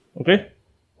Okay?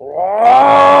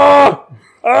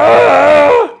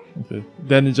 Okay.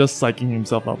 Then he's just psyching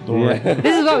himself up. Don't worry.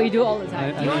 This is what we do all the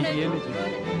time. Do you want the to? images.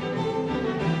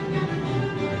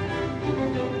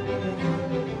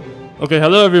 Okay,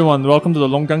 hello everyone. Welcome to the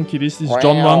Longkang Kiddies. This is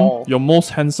John Wang, your most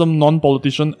handsome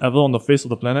non-politician ever on the face of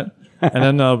the planet. And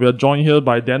then we are joined here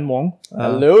by Dan Wong.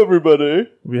 Hello, everybody.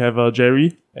 We have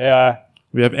Jerry. Yeah.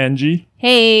 We have Angie.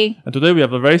 Hey. And today we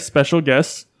have a very special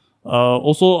guest,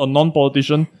 also a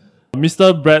non-politician,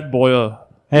 Mr. Brad Boyer.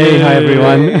 Hey, hi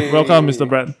everyone. Welcome, Mr.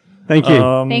 Brad. Thank you.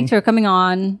 Thanks for coming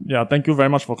on. Yeah, thank you very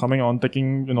much for coming on,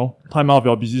 taking time out of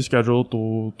your busy schedule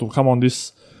to come on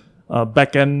this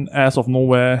back end ass of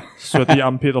nowhere, sweaty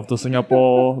armpit of the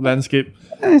Singapore landscape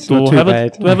It's to not too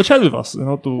bad. to have a chat with us.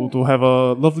 To have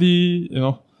a lovely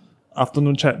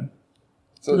afternoon chat.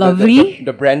 So Lovely.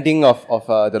 The branding of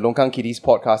the Longkang Kiddies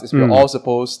podcast is we're all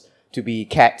supposed to be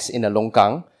cats in a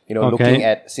longkang. Looking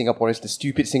at Singaporeans, the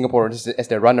stupid Singaporeans as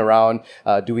they run around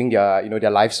doing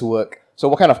their life's work. So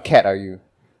what kind of cat are you?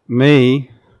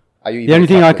 Me, Are you the only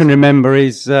thing I can remember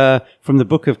is from the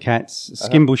Book of Cats,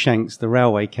 Skimbleshanks, the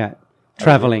railway cat,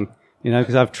 travelling.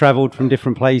 Because I've travelled from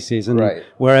different places, and Right.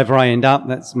 wherever I end up,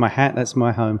 that's my hat, that's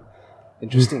my home.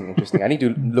 Interesting. I need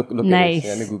to look Nice. at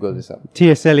this. Let me Google this up.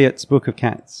 T.S. Eliot's Book of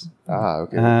Cats,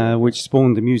 Okay. which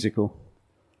spawned the musical.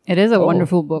 It is a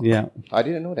wonderful book. Yeah. I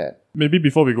didn't know that. Maybe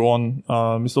before we go on,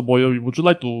 Mr. Boyer, would you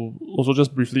like to also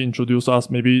just briefly introduce us,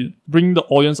 maybe bring the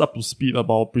audience up to speed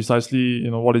about precisely,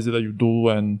 what is it that you do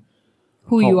and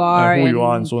Who you are.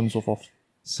 and so on and so forth.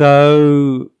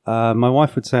 So my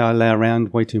wife would say I lay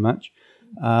around way too much.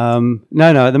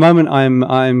 No. At the moment,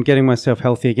 I'm getting myself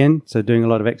healthy again. So doing a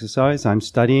lot of exercise. I'm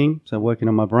studying, so working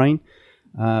on my brain.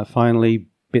 Finally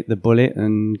bit the bullet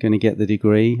and going to get the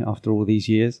degree after all these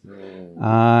years.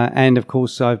 And of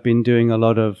course, I've been doing a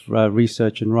lot of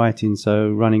research and writing. So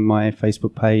running my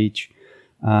Facebook page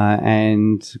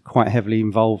and quite heavily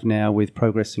involved now with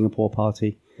Progress Singapore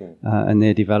Party and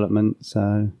their development.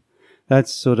 So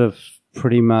that's sort of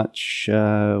pretty much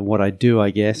what I do,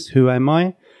 I guess. Who am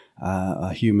I?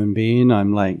 A human being.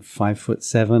 I'm like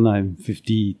 5'7". I'm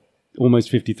almost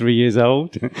 53 years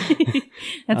old.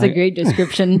 That's a great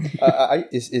description.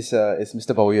 Is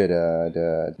Mr. Boyer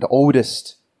the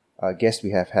oldest guest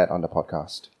we have had on the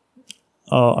podcast?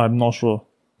 I'm not sure.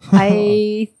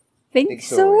 I think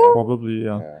so, so. yeah. Probably,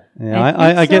 yeah. Yeah, I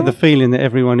think I get so. the feeling that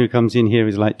everyone who comes in here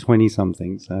is like 20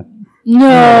 something. So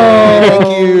No.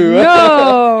 Thank you.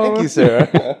 No. Thank you,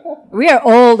 sir. We are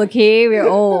old, okay? We are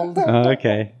old.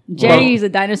 okay. Jerry is a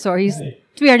dinosaur. He's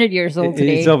 300 years old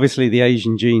today. It's obviously the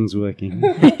Asian genes working.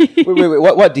 wait.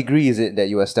 What degree is it that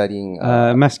you are studying?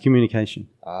 Mass communication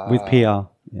with PR.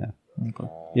 Yeah. Okay.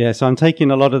 Yeah, so I'm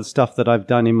taking a lot of the stuff that I've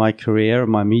done in my career,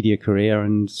 my media career,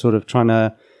 and sort of trying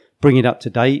to bring it up to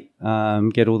date,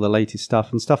 get all the latest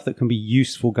stuff and stuff that can be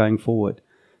useful going forward.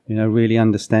 Really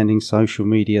understanding social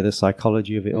media, the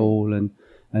psychology of it all,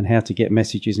 and how to get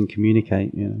messages and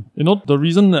communicate. The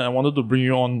reason that I wanted to bring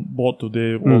you on board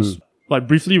today was,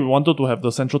 briefly, we wanted to have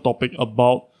the central topic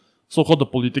about so-called the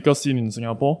political scene in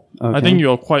Singapore. Okay. I think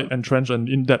you're quite entrenched and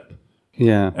in-depth.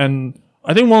 Yeah. And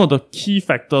I think one of the key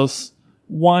factors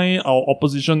why our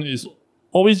opposition is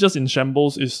always just in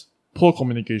shambles is poor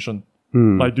communication.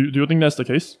 Do you think that's the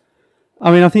case?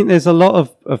 I mean, I think there's a lot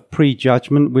of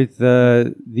prejudgment with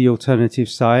the alternative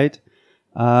side.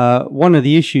 One of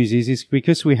the issues is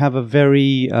because we have a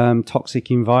very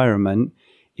toxic environment,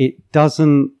 it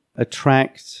doesn't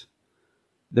attract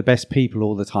the best people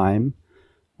all the time.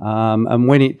 And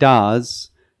when it does,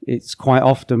 it's quite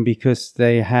often because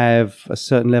they have a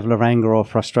certain level of anger or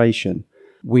frustration.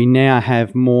 We now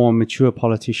have more mature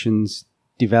politicians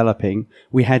developing.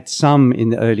 We had some in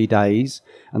the early days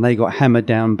and they got hammered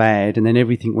down bad and then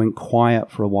everything went quiet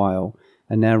for a while.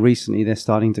 And now recently they're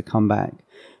starting to come back.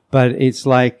 But it's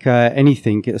like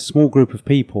anything, a small group of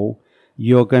people,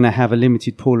 you're going to have a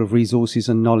limited pool of resources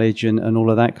and knowledge and all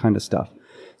of that kind of stuff.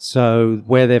 So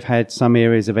where they've had some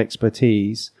areas of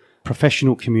expertise,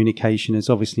 professional communication has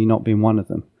obviously not been one of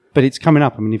them. But it's coming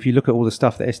up. I mean, if you look at all the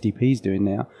stuff that SDP is doing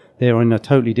now, they're in a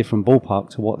totally different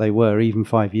ballpark to what they were even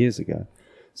 5 years ago.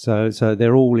 So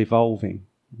they're all evolving.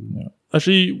 Yeah.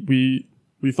 Actually,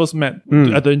 we first met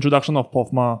at the introduction of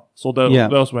POFMA. So that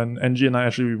was when Angie and I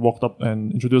actually walked up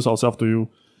and introduced ourselves to you.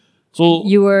 So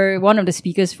You were one of the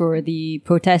speakers for the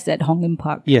protest at Hong Lim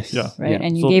Park. Yes. Yeah. Right? Yeah.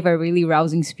 And you So- gave a really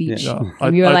rousing speech. Yeah.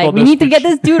 And we were I like, thought we that need to get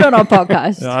speech- this dude on our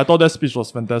podcast. yeah, I thought that speech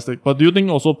was fantastic. But do you think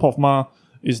also POFMA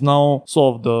is now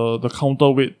sort of the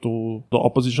counterweight to the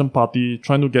opposition party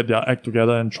trying to get their act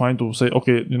together and trying to say,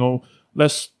 okay,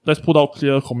 let's put out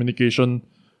clear communication,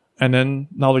 and then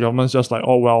now the government's just like,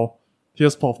 oh well,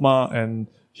 here's POFMA and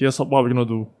here's what we're going to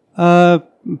do?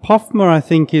 POFMA, I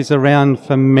think, is around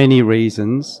for many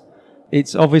reasons.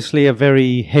 It's obviously a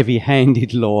very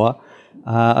heavy-handed law.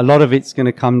 A lot of it's going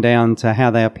to come down to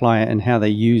how they apply it and how they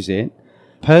use it.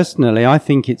 Personally, I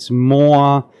think it's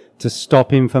more to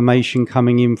stop information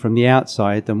coming in from the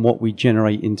outside than what we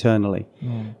generate internally.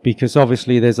 Because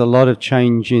obviously there's a lot of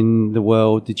change in the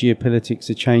world. The geopolitics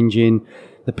are changing.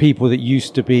 The people that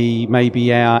used to be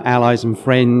maybe our allies and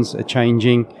friends are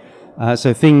changing.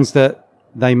 So things that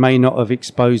they may not have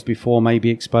exposed before may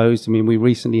be exposed. I mean, we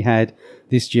recently had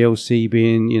this GLC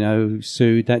being,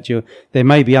 sued. There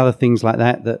may be other things like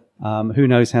that who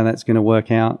knows how that's going to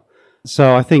work out.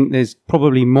 So I think there's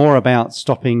probably more about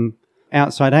stopping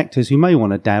outside actors who may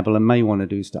want to dabble and may want to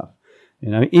do stuff.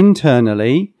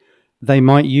 Internally, they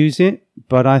might use it,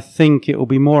 but I think it will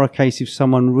be more a case if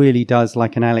someone really does,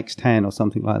 like an Alex Tan or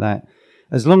something like that.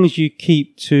 As long as you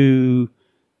keep to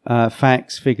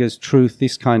facts, figures, truth,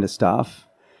 this kind of stuff,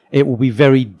 it will be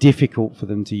very difficult for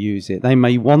them to use it. They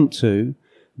may want to,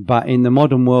 but in the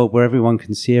modern world where everyone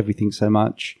can see everything so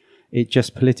much, it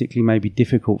just politically may be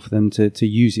difficult for them to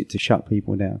use it to shut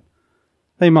people down.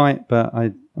 They might, but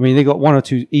I mean, they got one or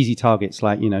two easy targets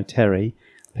like, Terry,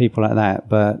 people like that.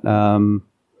 But, I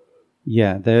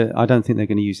don't think they're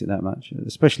going to use it that much,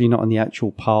 especially not on the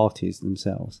actual parties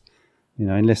themselves,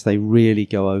 unless they really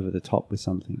go over the top with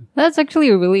something. That's actually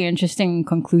a really interesting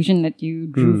conclusion that you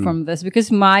drew from this,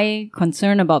 because my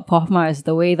concern about POFMA is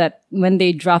the way that when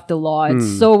they draft the law,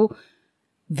 it's so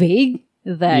vague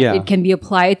that it can be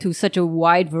applied to such a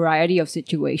wide variety of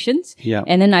situations. Yeah.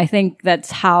 And then I think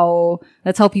that's how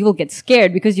people get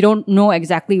scared, because you don't know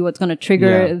exactly what's going to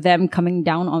trigger them coming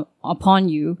down upon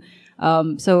you.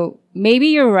 So maybe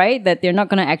you're right that they're not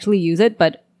going to actually use it,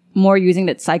 but more using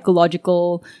that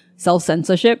psychological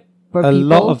self-censorship for people. A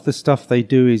lot of the stuff they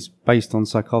do is based on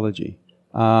psychology.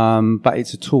 But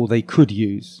it's a tool they could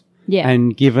use. Yeah.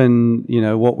 And given,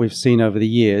 what we've seen over the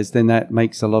years, then that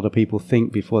makes a lot of people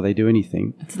think before they do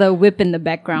anything. It's the whip in the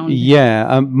background.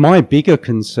 Yeah. My bigger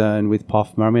concern with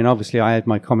POFMA, I mean, obviously I had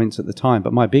my comments at the time,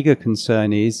 but my bigger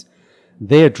concern is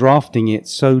they're drafting it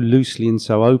so loosely and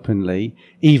so openly,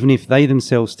 even if they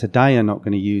themselves today are not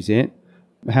going to use it,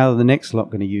 how are the next lot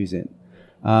going to use it?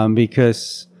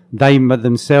 Because they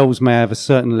themselves may have a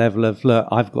certain level of, look,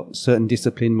 I've got certain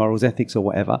discipline, morals, ethics, or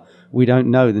whatever. We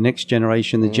don't know the next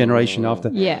generation, the generation after.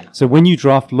 Yeah. So when you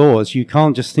draft laws, you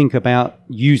can't just think about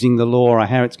using the law or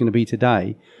how it's going to be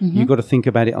today. You've got to think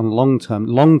about it on long term.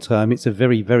 Long term, it's a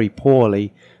very, very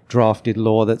poorly drafted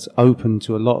law that's open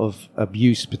to a lot of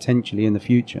abuse potentially in the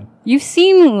future. You've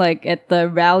seen, like, at the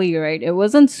rally, right? It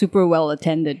wasn't super well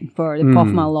attended for the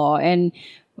POFMA law. And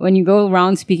when you go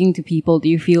around speaking to people, do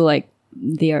you feel like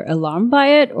they are alarmed by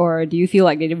it, or do you feel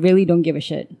like they really don't give a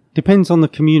shit? Depends on the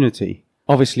community.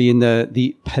 Obviously, in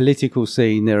the political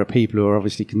scene, there are people who are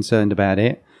obviously concerned about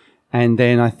it. And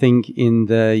then I think in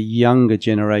the younger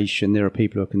generation, there are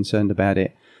people who are concerned about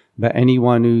it. But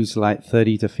anyone who's like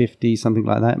 30 to 50, something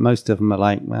like that, most of them are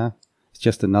like, well, it's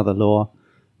just another law.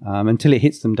 Until it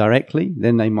hits them directly,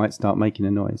 then they might start making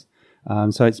a noise.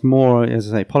 So it's more,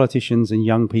 as I say, politicians and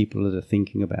young people that are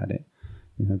thinking about it.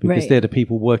 Because they're the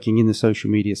people working in the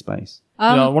social media space.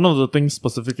 One of the things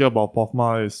specifically about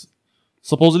POFMA is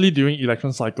supposedly during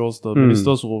election cycles, the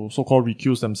ministers will so-called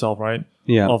recuse themselves, right?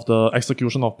 Yeah. Of the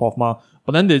execution of POFMA.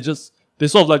 But then they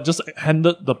sort of like just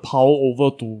handed the power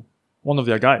over to one of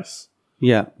their guys.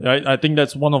 Yeah. Right? I think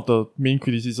that's one of the main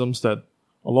criticisms that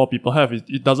a lot of people have.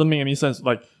 It doesn't make any sense.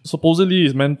 Like, supposedly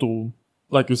it's meant to,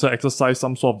 like you said, exercise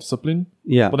some sort of discipline.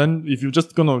 Yeah. But then if you're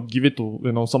just gonna give it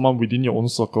to, someone within your own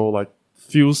circle, like,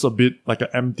 feels a bit like an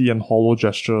empty and hollow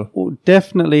gesture. Well,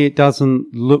 definitely it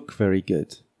doesn't look very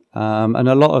good. And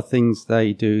a lot of things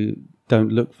they do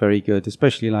don't look very good,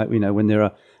 especially like, when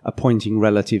they're appointing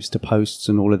relatives to posts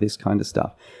and all of this kind of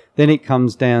stuff. Then it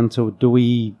comes down to, do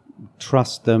we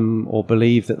trust them or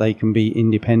believe that they can be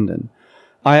independent?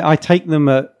 I take them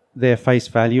at their face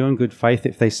value and good faith.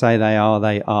 If they say they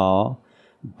are.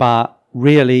 But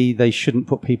really, they shouldn't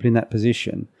put people in that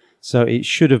position. So it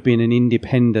should have been an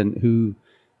independent who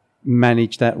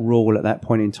managed that role at that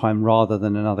point in time rather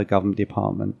than another government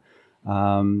department.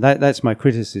 That's my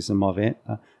criticism of it.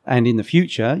 And in the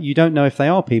future, you don't know if they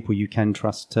are people you can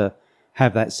trust to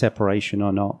have that separation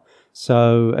or not.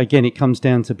 So again, it comes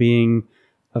down to being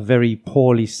a very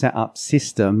poorly set up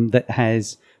system that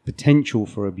has potential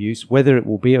for abuse, whether it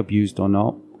will be abused or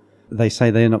not. They say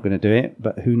they're not going to do it,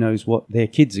 but who knows what their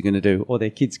kids are going to do or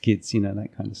their kids' kids, that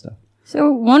kind of stuff. So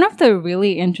one of the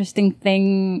really interesting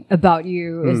thing about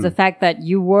you is the fact that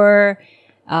you were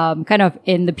kind of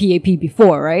in the PAP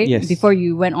before, right? Yes. Before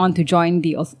you went on to join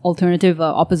the alternative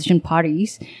opposition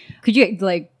parties. Could you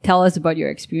like tell us about your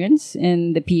experience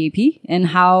in the PAP and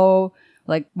how,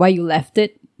 like, why you left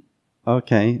it?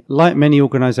 Okay. Like many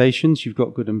organizations, you've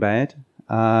got good and bad.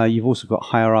 You've also got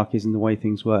hierarchies in the way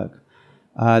things work.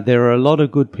 There are a lot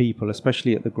of good people,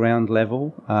 especially at the ground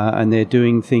level, and they're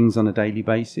doing things on a daily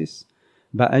basis.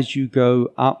 But as you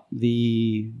go up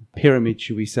the pyramid,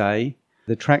 shall we say,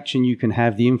 the traction you can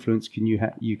have, the influence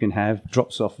you can have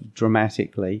drops off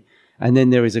dramatically. And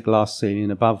then there is a glass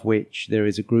ceiling above which there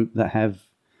is a group that have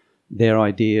their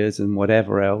ideas and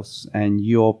whatever else. And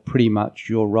your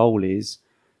role is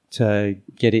to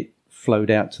get it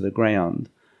flowed out to the ground.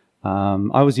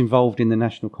 I was involved in the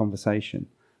national conversation.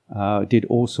 Did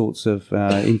all sorts of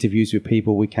interviews with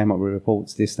people. We came up with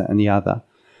reports, this, that, and the other.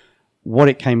 What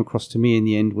it came across to me in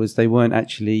the end was they weren't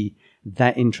actually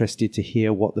that interested to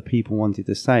hear what the people wanted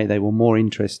to say. They were more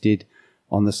interested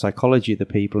on the psychology of the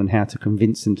people and how to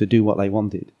convince them to do what they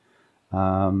wanted.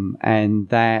 And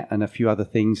that and a few other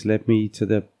things led me to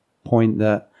the point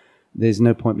that there's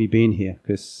no point me being here,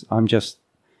 because I'm just,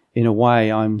 in a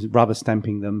way, I'm rubber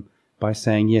stamping them by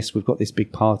saying, yes, we've got this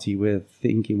big party, we're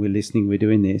thinking, we're listening, we're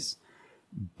doing this.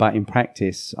 But in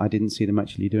practice, I didn't see them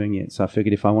actually doing it. So I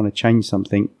figured if I want to change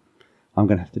something, I'm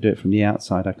going to have to do it from the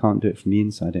outside. I can't do it from the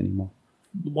inside anymore.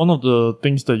 One of the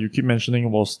things that you keep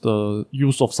mentioning was the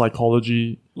use of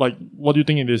psychology. Like, what do you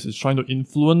think it is? Is trying to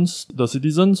influence the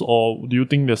citizens, or do you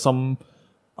think there's some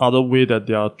other way that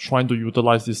they are trying to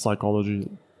utilize this psychology?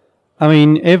 I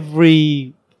mean,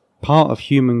 every part of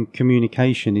human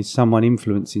communication is someone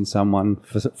influencing someone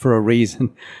for a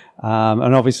reason.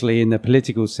 And obviously in the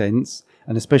political sense,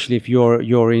 and especially if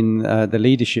you're in the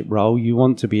leadership role, you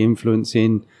want to be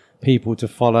influencing people to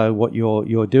follow what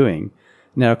you're doing.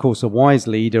 Now, of course, a wise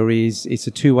leader it's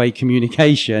a two-way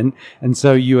communication, and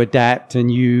so you adapt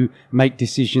and you make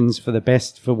decisions for the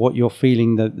best for what you're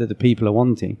feeling that the people are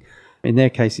wanting. In their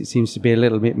case, it seems to be a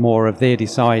little bit more of their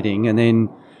deciding and then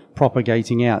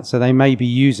propagating out. So they may be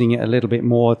using it a little bit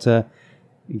more to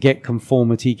get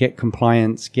conformity, get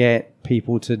compliance, get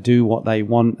people to do what they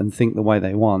want and think the way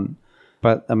they want.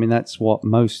 But I mean, that's what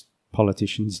most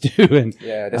politicians do, and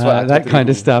that's what that kind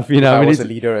of stuff. You know, I was a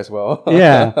leader as well.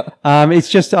 It's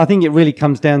just, I think it really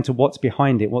comes down to what's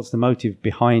behind it, what's the motive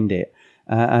behind it,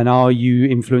 and are you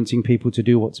influencing people to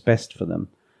do what's best for them?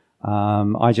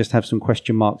 I just have some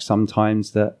question marks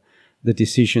sometimes that the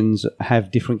decisions have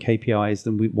different KPIs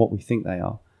than what we think they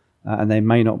are, and they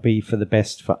may not be for the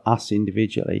best for us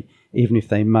individually, even if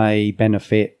they may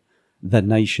benefit the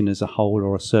nation as a whole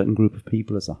or a certain group of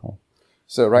people as a whole.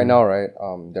 So right now,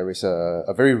 there is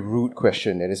a very rude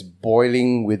question that is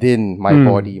boiling within my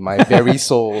body, my very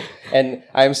soul. And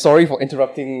I'm sorry for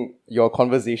interrupting your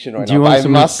conversation right now. Do you want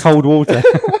some cold water?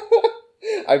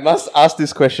 I must ask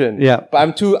this question. Yeah. But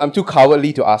I'm too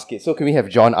cowardly to ask it. So can we have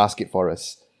John ask it for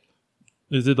us?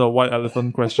 Is it a white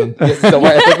elephant question? Yes, it's a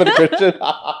white elephant question.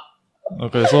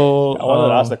 Okay, so I wanted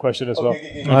to ask the question as well.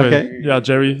 Okay. Yeah,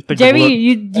 Jerry, take Jerry,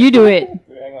 the bullet. you do it.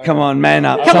 Come on, man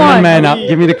up. Come Someone on. man up.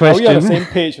 Give me the Are we on the question. same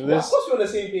page with Of this? course we're on the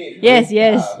same page.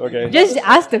 Yes. Okay. Just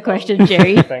ask the question,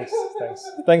 Jerry.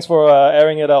 Thanks for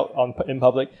airing it out in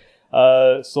public.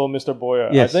 So, Mr. Boyer,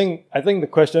 Yes. I think the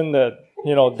question that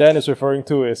Dan is referring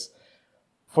to is,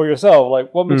 for yourself,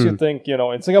 like, what makes you think,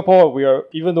 in Singapore, we are,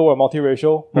 even though we're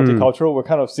multiracial, multicultural, we're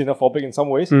kind of xenophobic in some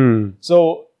ways.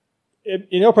 So,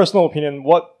 in your personal opinion,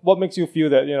 what makes you feel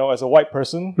that, as a white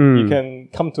person, you can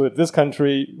come to this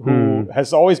country who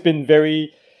has always been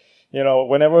very,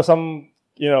 whenever some,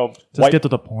 Just get to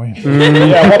the point.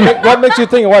 what makes you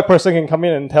think a white person can come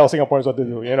in and tell Singaporeans what to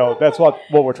do? That's what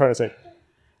we're trying to say.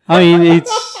 I mean,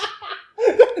 it's...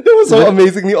 That was so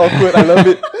amazingly awkward. I love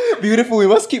it. Beautiful. We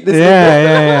must keep this.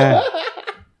 Yeah.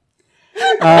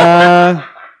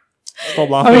 Stop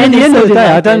I laughing. mean, at the end of the day,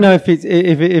 I delighted. don't know if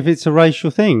it's a racial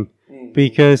thing,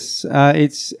 because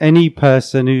it's any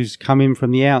person who's come in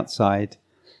from the outside.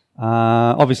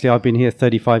 Obviously, I've been here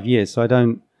 35 years, so I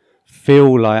don't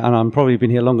feel like, and I'm probably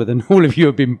been here longer than all of you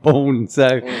have been born, so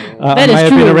I That is may have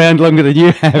been true. around longer than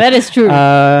you have. That is true.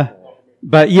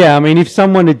 But yeah, I mean, if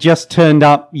someone had just turned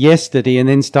up yesterday and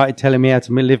then started telling me how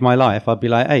to live my life, I'd be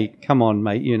like, hey, come on,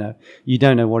 mate, you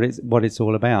don't know what it's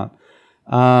all about.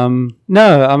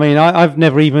 No, I mean, I've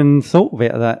never even thought of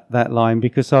it that line,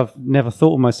 because I've never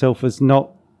thought of myself as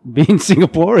not being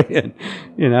Singaporean,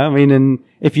 I mean, and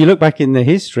if you look back in the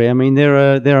history, I mean, there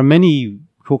are many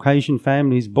Caucasian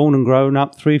families born and grown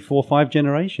up 3, 4, 5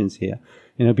 generations here.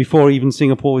 Before even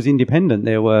Singapore was independent,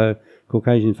 there were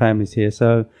Caucasian families here.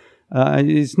 So,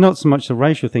 it's not so much a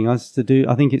racial thing. I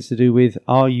think it's to do with,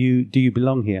 do you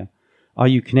belong here? Are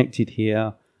you connected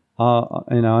here?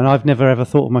 And I've never ever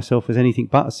thought of myself as anything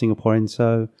but a Singaporean,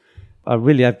 so I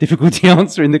really have difficulty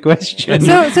answering the question.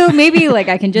 So maybe like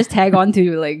I can just tag on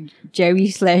to like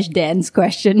Jerry/Dan's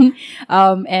question,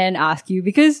 and ask you,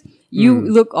 because you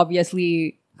look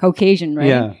obviously Caucasian, right?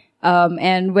 Yeah.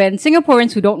 And when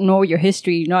Singaporeans who don't know your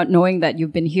history, not knowing that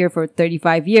you've been here for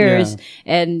 35 years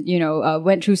and,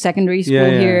 went through secondary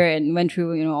school here and went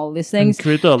through, all these things. And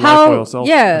created a life for yourself.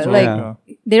 Yeah, as well.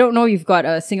 like they don't know you've got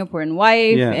a Singaporean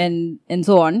wife and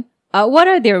so on. What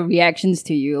are their reactions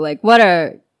to you? Like what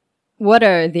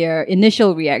are their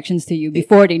initial reactions to you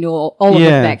before they know all of the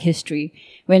back history,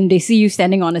 when they see you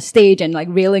standing on a stage and like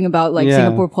railing about like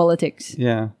Singapore politics?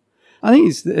 Yeah. I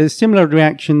think it's a similar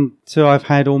reaction to I've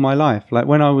had all my life. Like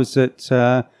when I was at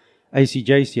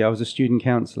ACJC, I was a student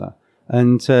councillor.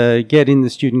 And to get in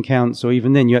the student council,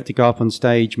 even then you had to go up on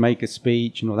stage, make a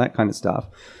speech and all that kind of stuff.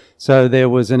 So there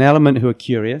was an element who are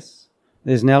curious.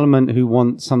 There's an element who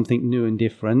want something new and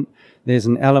different. There's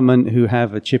an element who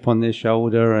have a chip on their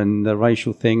shoulder and the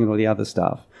racial thing and all the other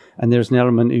stuff. And there's an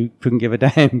element who couldn't give a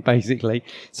damn, basically.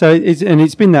 So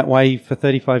it's been that way for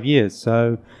 35 years.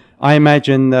 So I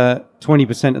imagine that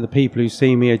 20% of the people who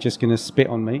see me are just going to spit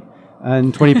on me,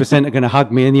 and 20% are going to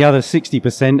hug me, and the other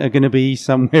 60% are going to be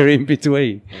somewhere in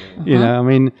between. You know, I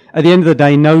mean, at the end of the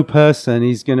day, no person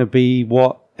is going to be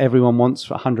what everyone wants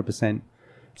for 100%.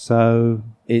 So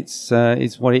it's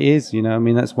what it is. I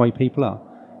mean, that's the way people are.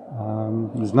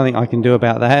 There's nothing I can do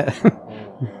about that.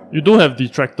 You do have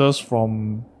detractors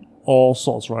from all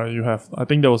sorts, right? You have, I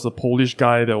think there was a Polish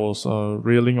guy that was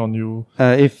railing on you.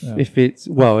 If it's,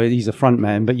 well, he's a front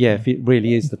man, but if it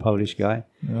really is the Polish guy.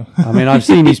 I mean, I've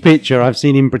seen his picture. I've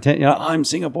seen him pretend, I'm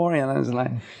Singaporean. I was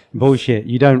like, bullshit.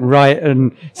 You don't write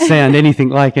and sound anything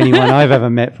like anyone I've ever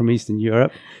met from Eastern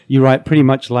Europe. You write pretty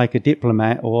much like a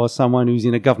diplomat or someone who's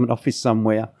in a government office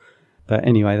somewhere. But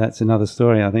anyway, that's another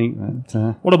story, I think.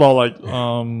 But, what about like,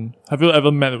 have you ever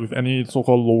met with any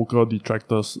so-called local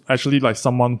detractors? Actually, like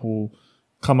someone who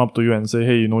come up to you and say,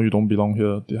 hey, you don't belong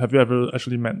here. Have you ever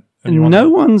actually met anyone? No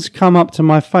one's come up to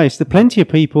my face. There are plenty of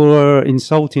people who are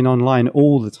insulting online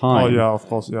all the time. Oh, yeah, of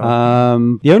course, yeah.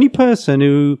 The only person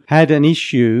who had an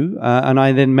issue, and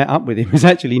I then met up with him, was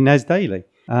actually Naz Daly.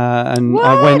 And What?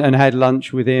 I went and had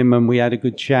lunch with him and we had a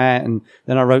good chat, and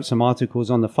then I wrote some articles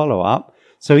on the follow-up.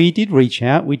 So he did reach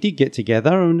out, we did get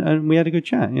together and we had a good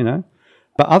chat,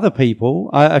 But other people,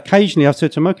 occasionally I've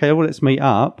said to them, okay, well, let's meet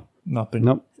up. Nothing.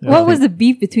 Nope. What was the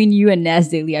beef between you and Naz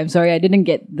Daily? I'm sorry, I didn't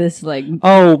get this like.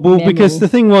 Oh, well, memo. because the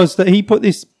thing was that he put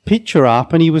this picture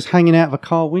up and he was hanging out of a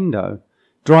car window,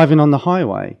 driving on the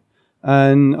highway.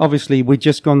 And obviously we'd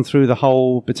just gone through the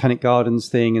whole Botanic Gardens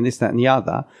thing and this, that and the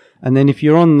other. And then if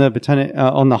you're on the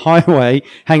on the highway,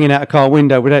 hanging out a car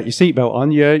window without your seatbelt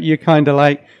on, you're kind of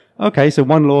like, okay, so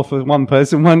one law for one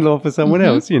person, one law for someone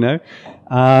else,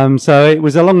 So it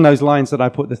was along those lines that I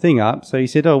put the thing up. So he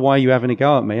said, oh, why are you having a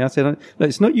go at me? I said, look,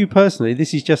 it's not you personally.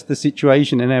 This is just the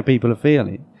situation and how people are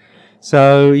feeling.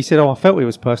 So he said, oh, I felt it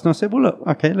was personal. I said, well, look,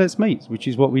 okay, let's meet, which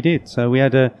is what we did. So we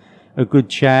had a good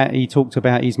chat. He talked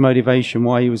about his motivation,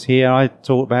 why he was here. I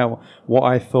talked about what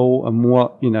I thought and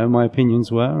what, my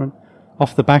opinions were. And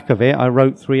off the back of it, I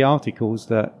wrote 3 articles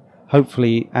that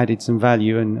hopefully added some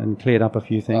value and cleared up a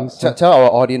few things. Tell our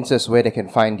audiences where they can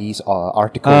find these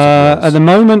articles. At the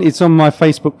moment, it's on my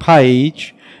Facebook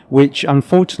page, which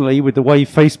unfortunately, with the way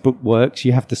Facebook works,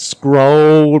 you have to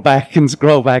scroll back and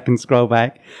scroll back and scroll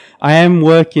back. I am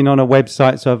working on a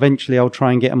website, so eventually I'll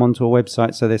try and get them onto a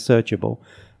website so they're searchable.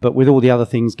 But with all the other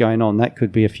things going on, that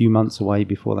could be a few months away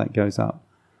before that goes up.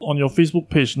 On your Facebook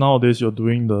page nowadays, you're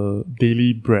doing the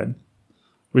Daily Bread,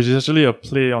 which is actually a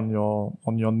play on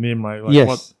your name, right? Like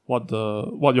yes.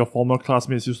 What your former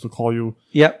classmates used to call you.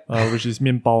 Yep. Which is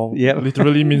面包. Yep.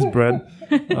 Literally means bread.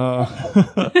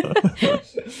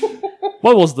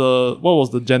 What was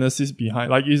the genesis behind?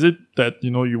 Like, is it that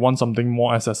you want something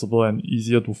more accessible and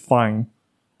easier to find?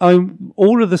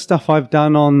 All of the stuff I've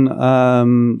done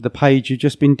on the page have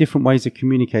just been different ways of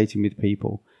communicating with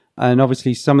people, and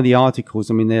obviously some of the articles,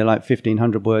 I mean, they're like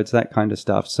 1,500 words, that kind of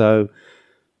stuff. So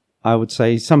I would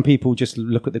say some people just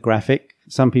look at the graphic,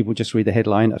 some people just read the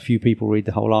headline, a few people read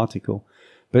the whole article.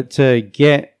 But to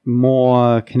get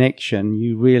more connection,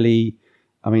 you really,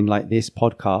 I mean, like this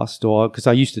podcast, or because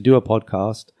I used to do a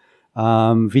podcast,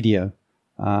 video.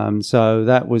 So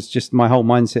that was just my whole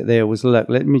mindset there was, look,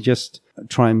 let me just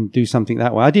try and do something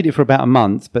that way. I did it for about a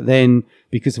month, but then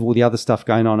because of all the other stuff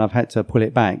going on, I've had to pull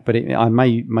it back, but I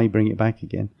may bring it back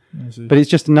again. But it's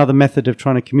just another method of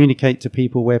trying to communicate to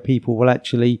people where people will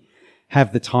actually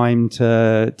have the time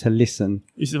to listen.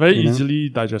 It's very easily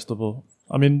digestible.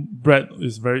 I mean, bread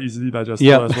is very easily digestible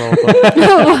Yeah. as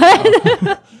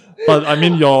well. But I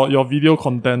mean, your video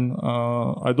content,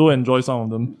 I do enjoy some of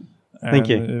them. And, Thank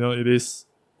you. You know, it is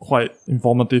quite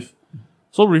informative.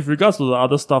 So with regards to the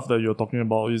other stuff that you're talking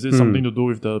about, is it something to do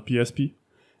with the PSP?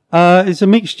 It's a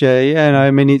mixture, yeah. And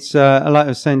I mean, it's like I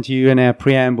was saying to you in our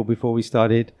preamble before we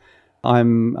started.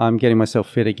 I'm getting myself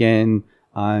fit again.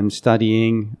 I'm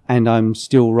studying, and I'm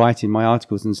still writing my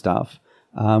articles and stuff,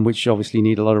 which obviously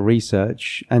need a lot of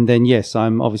research. And then, yes,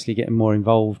 I'm obviously getting more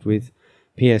involved with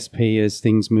PSP as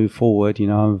things move forward. You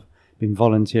know, I've been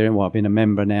volunteering. Well, I've been a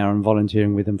member now and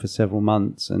volunteering with them for several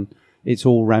months, and it's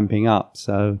all ramping up.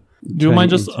 So. Do you mind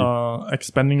just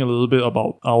expanding a little bit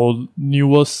about our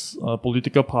newest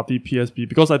political party, PSP?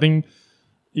 Because I think,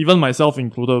 even myself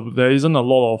included, there isn't a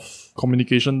lot of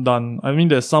communication done. I mean,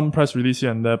 there's some press release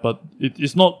here and there, but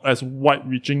it's not as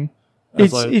wide-reaching.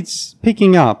 It's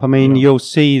picking up. I mean, you'll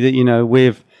see that, you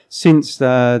know, since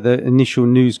the initial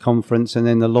news conference and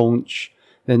then the launch,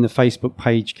 then the Facebook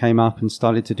page came up and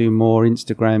started to do more.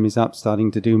 Instagram is up,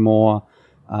 starting to do more.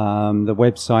 The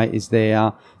website is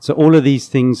there. So all of these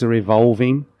things are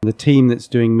evolving. The team that's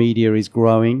doing media is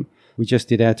growing. We just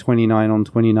did our 29 on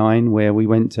 29, where we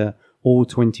went to all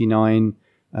 29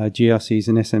 GRCs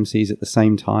and SMCs at the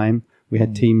same time. We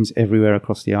had teams everywhere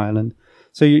across the island.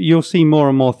 So you'll see more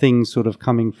and more things sort of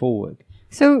coming forward.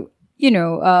 So, you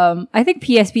know, I think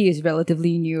PSP is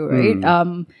relatively new,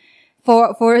 right?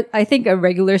 For I think a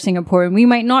regular Singaporean, we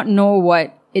might not know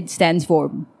what it stands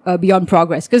for beyond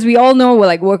progress, because we all know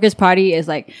like Workers' Party is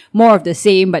like more of the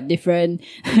same but different.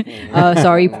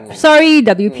 Sorry,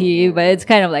 WP, but it's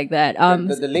kind of like that.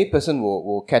 The layperson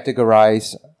will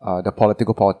categorize the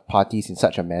political parties in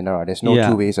such a manner. There's no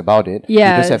two ways about it.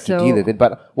 Yeah, you just have to deal with it.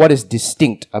 But what is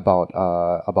distinct about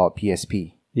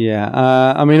PSP? Yeah,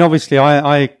 I mean, obviously,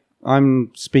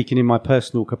 I'm speaking in my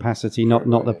personal capacity,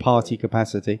 not the party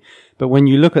capacity. But when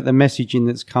you look at the messaging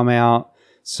that's come out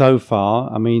so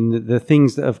far, I mean, the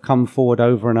things that have come forward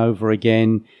over and over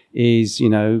again is, you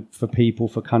know, for people,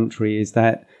 for country, is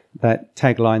that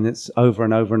tagline that's over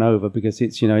and over and over, because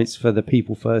it's, you know, it's for the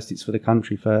people first, it's for the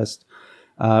country first,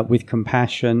 with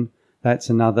compassion. That's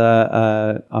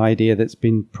another idea that's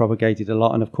been propagated a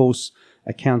lot. And of course,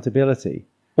 accountability.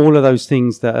 All of those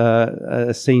things that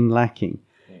are seen lacking.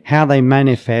 How they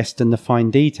manifest and the fine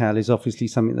detail is obviously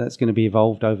something that's going to be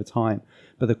evolved over time.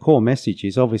 But the core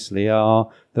messages obviously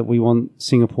are that we want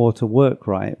Singapore to work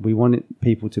right. We want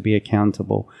people to be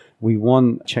accountable. We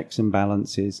want checks and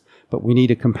balances, but we need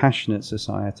a compassionate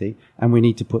society, and we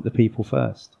need to put the people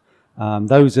first.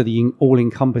 Those are the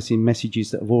all-encompassing messages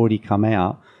that have already come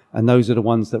out, and those are the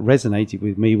ones that resonated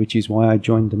with me, which is why I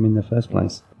joined them in the first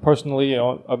place. Personally, you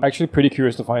know, I'm actually pretty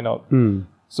curious to find out.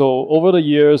 So over the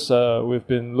years, we've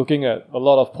been looking at a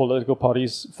lot of political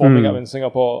parties forming up in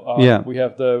Singapore. We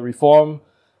have the Reform.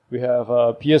 We have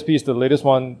PSP is the latest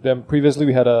one. Then previously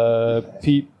we had a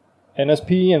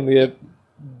NSP, and we had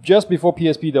just before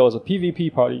PSP there was a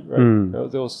PVP party, right?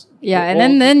 There was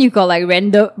and then you got like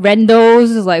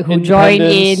randos like who join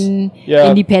in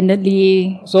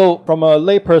independently. So from a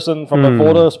layperson, from a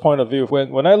voter's point of view,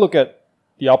 when I look at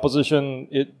the opposition,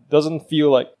 it doesn't feel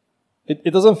like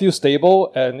it doesn't feel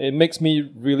stable, and it makes me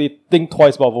really think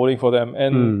twice about voting for them.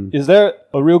 And is there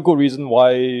a real good reason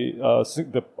why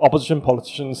the opposition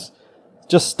politicians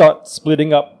just start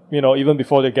splitting up, you know, even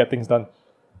before they get things done?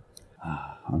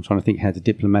 I'm trying to think how to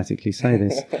diplomatically say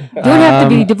this. Don't have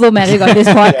to be diplomatic on this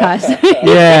podcast.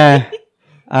 Yeah.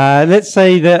 Let's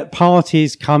say that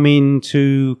parties come in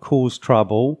to cause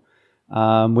trouble,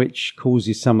 which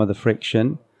causes some of the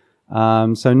friction.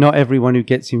 So not everyone who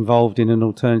gets involved in an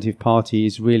alternative party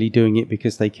is really doing it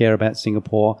because they care about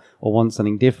Singapore or want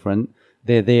something different.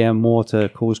 They're there more to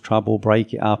cause trouble,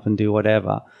 break it up and do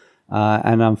whatever.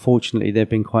 And unfortunately, they've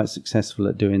been quite successful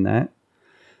at doing that.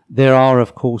 There are,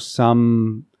 of course,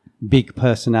 some big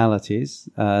personalities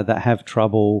that have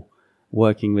trouble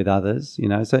working with others, you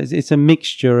know. So it's a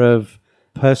mixture of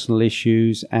personal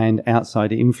issues and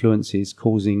outside influences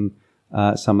causing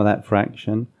some of that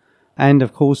fraction. And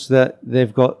of course, that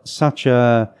they've got such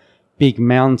a big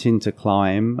mountain to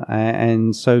climb,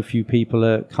 and so few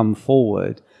people come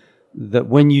forward, that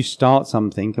when you start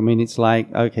something, I mean, it's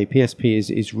like, okay, PSP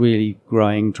is really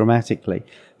growing dramatically,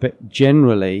 but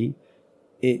generally,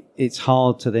 it's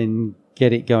hard to then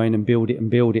get it going and build it,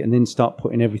 and then start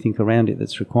putting everything around it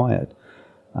that's required.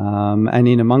 And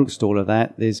in amongst all of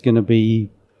that, there's going to be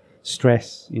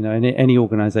stress, you know, and any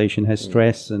organization has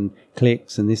stress and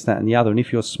cliques and this, that, and the other. And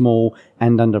if you're small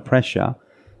and under pressure,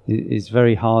 it's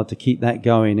very hard to keep that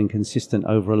going and consistent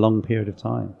over a long period of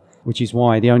time, which is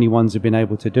why the only ones who've been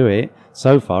able to do it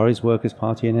so far is Workers'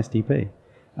 Party and SDP.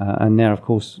 And now, of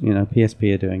course,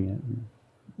 PSP are doing it.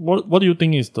 What do you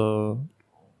think is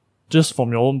just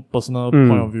from your own personal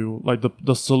point of view, like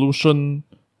the solution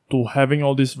to having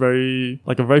all this a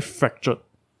very fractured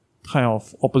kind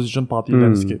of opposition party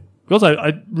landscape? Because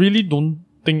I really don't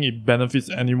think it benefits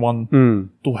anyone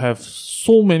to have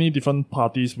so many different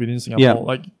parties within Singapore. Yeah.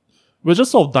 Like, we're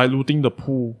just sort of diluting the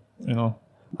pool,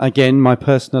 Again, my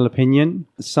personal opinion,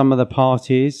 some of the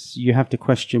parties, you have to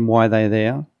question why they're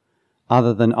there,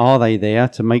 other than are they there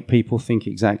to make people think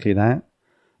exactly that?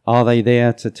 Are they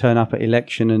there to turn up at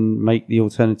election and make the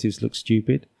alternatives look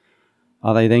stupid?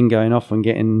 Are they then going off and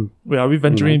getting... Wait, are we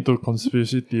venturing into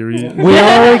conspiracy theory? We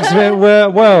are...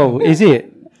 well, is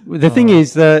it? The thing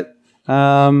is that...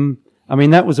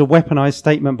 that was a weaponized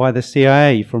statement by the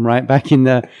CIA from right back in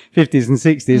the 50s and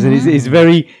 60s, and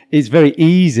it's very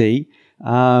easy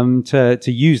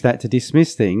to use that to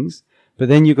dismiss things. But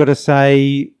then you've got to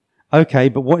say, okay,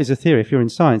 but what is a theory? If you're in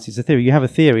science, it's a theory. You have a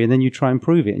theory, and then you try and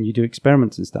prove it, and you do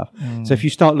experiments and stuff. So if you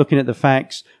start looking at the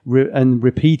facts and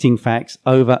repeating facts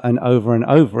over and over and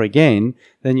over again,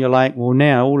 then you're like, well,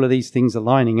 now all of these things are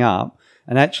lining up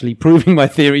and actually proving my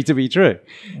theory to be true.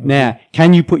 Okay. Now,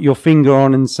 can you put your finger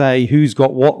on and say who's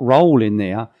got what role in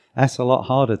there? That's a lot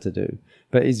harder to do.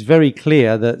 But it's very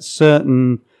clear that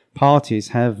certain parties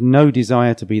have no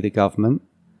desire to be the government.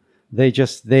 They're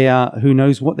just there, who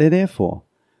knows what they're there for,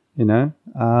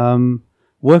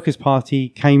 Workers' Party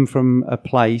came from a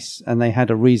place and they had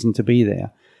a reason to be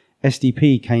there.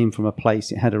 SDP came from a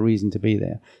place, it had a reason to be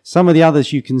there. Some of the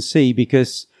others you can see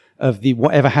because of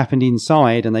whatever happened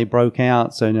inside and they broke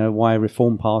out. So, why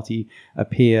Reform Party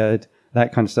appeared,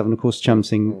 that kind of stuff. And of course, Cham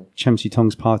Si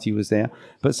Tong's party was there.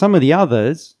 But some of the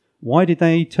others, why did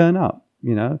they turn up,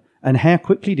 And how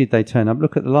quickly did they turn up?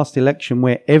 Look at the last election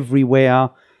where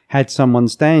everywhere had someone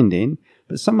standing.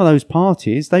 But some of those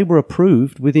parties, they were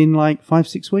approved within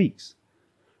 5-6 weeks.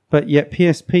 But yet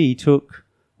PSP took,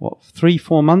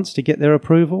 3-4 months to get their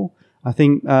approval. I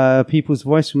think People's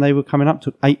Voice, when they were coming up,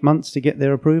 took 8 months to get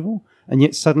their approval. And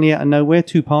yet suddenly out of nowhere,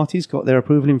 2 parties got their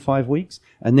approval in 5 weeks.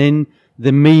 And then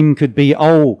the meme could be,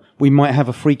 we might have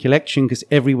a freak election because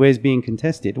everywhere's being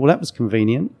contested. Well, that was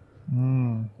convenient.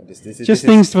 This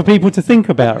things for people to think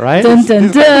about, right? Dun, dun,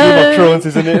 dun. Game of Thrones,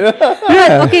 isn't it?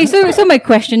 Yeah. Okay, so my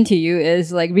question to you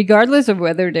is regardless of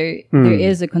whether there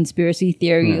is a conspiracy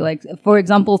theory, for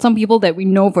example, some people that we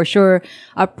know for sure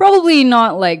are probably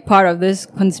not part of this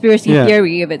conspiracy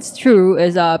theory if it's true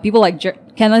is people like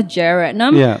Kenneth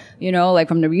Jeyaretnam,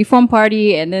 from the Reform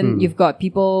Party, and then you've got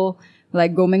people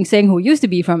like Goh Meng Seng, who used to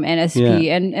be from NSP.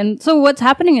 And so what's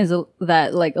happening is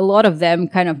that a lot of them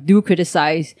kind of do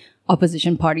criticize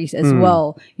opposition parties as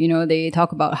well. They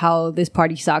talk about how this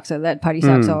party sucks or that party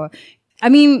sucks. Or,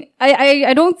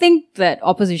 I don't think that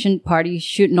opposition parties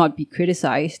should not be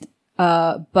criticized.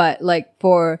 But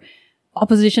for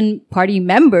opposition party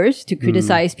members to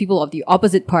criticize people of the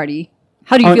opposite party,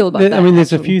 how do you feel about that?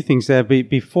 There's a few things there. But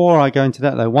before I go into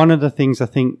that, though, one of the things I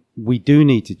think we do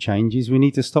need to change is we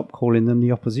need to stop calling them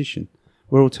the opposition.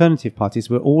 We're alternative parties.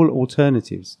 We're all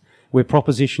alternatives. We're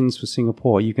propositions for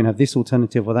Singapore. You can have this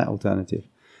alternative or that alternative.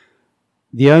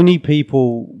 The only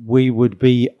people we would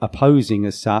be opposing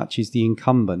as such is the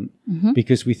incumbent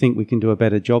because we think we can do a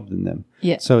better job than them.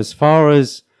 Yeah. So as far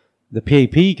as the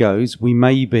PAP goes, we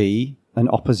may be an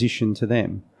opposition to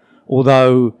them.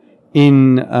 Although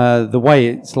in the way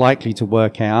it's likely to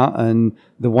work out and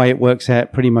the way it works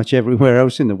out pretty much everywhere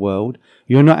else in the world,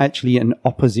 you're not actually an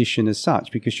opposition as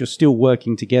such because you're still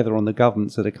working together on the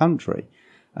governance of the country.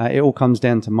 It all comes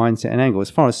down to mindset and angle. As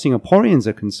far as Singaporeans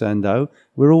are concerned, though,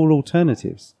 we're all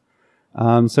alternatives.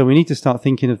 So we need to start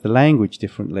thinking of the language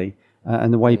differently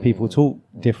and the way people talk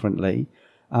differently.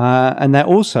 And that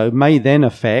also may then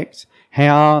affect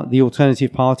how the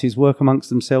alternative parties work amongst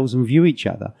themselves and view each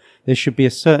other. There should be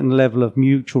a certain level of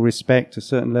mutual respect, a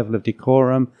certain level of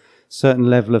decorum, certain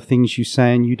level of things you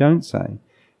say and you don't say.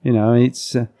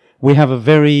 It's we have a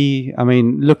very,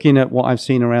 looking at what I've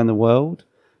seen around the world,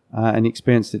 and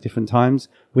experienced at different times,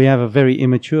 we have a very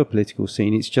immature political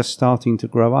scene. It's just starting to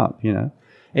grow up,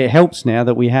 It helps now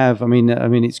that we have,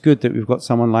 it's good that we've got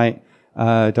someone like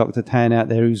Dr. Tan out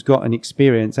there who's got an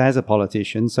experience as a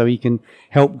politician, so he can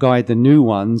help guide the new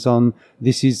ones on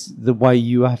this is the way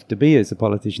you have to be as a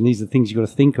politician. These are the things you've got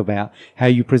to think about, how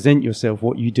you present yourself,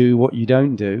 what you do, what you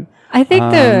don't do. I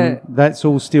think that's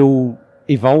all still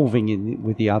evolving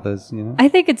with the others, I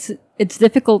think it's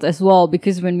difficult as well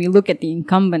because when we look at the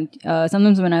incumbent,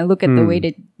 sometimes when I look at the way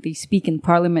that they speak in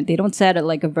Parliament, they don't set it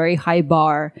a very high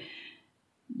bar,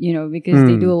 because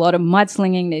they do a lot of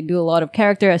mudslinging, they do a lot of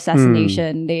character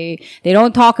assassination. They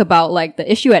don't talk about the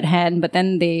issue at hand, but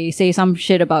then they say some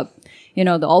shit about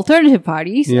the alternative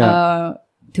parties, to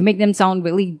make them sound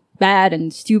really bad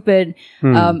and stupid.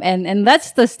 And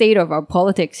that's the state of our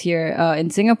politics here, in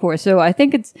Singapore. So I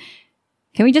think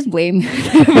can we just blame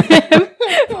them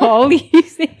for all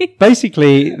these things?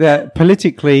 Basically, that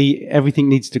politically, everything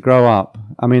needs to grow up.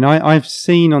 I mean, I've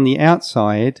seen on the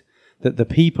outside that the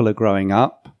people are growing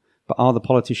up, but are the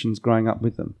politicians growing up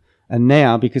with them? And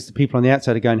now, because the people on the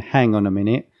outside are going, hang on a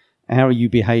minute, how are you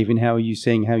behaving? How are you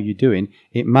seeing? How are you doing?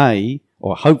 It may,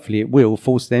 or hopefully it will,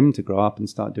 force them to grow up and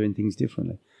start doing things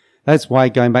differently. That's why,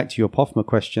 going back to your POFMA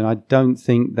question, I don't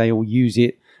think they will use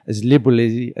it as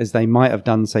liberally as they might have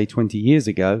done, say, 20 years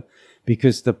ago,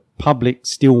 because the public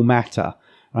still matter,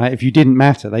 right? If you didn't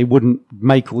matter, they wouldn't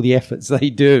make all the efforts they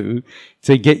do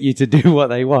to get you to do what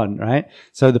they want, right?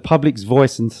 So the public's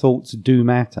voice and thoughts do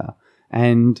matter.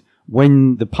 And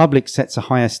when the public sets a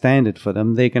higher standard for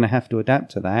them, they're going to have to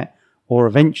adapt to that, or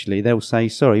eventually they'll say,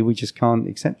 sorry, we just can't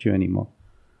accept you anymore.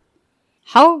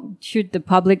 How should the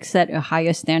public set a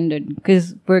higher standard?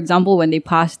 Because, for example, when they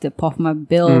passed the POFMA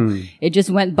bill, it just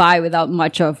went by without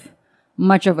much of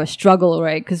a struggle,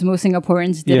 right? Because most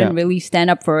Singaporeans didn't really stand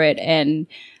up for it, and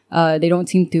they don't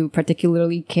seem to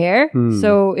particularly care.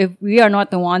 So if we are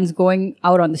not the ones going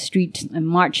out on the street and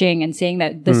marching and saying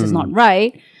that this is not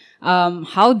right,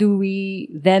 how do we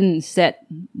then set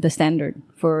the standard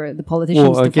for the politicians to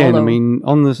follow? Well, again, I mean,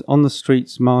 on the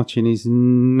streets marching is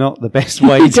not the best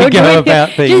way to go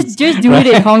about things. Just do it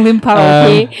in Hong Lim Park,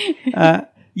 okay?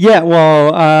 Yeah,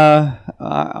 well,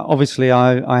 obviously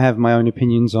I have my own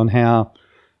opinions on how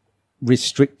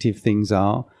restrictive things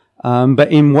are.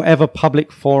 But in whatever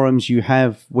public forums you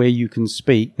have where you can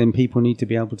speak, then people need to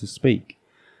be able to speak.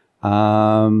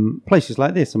 Places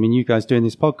like this, I mean, you guys doing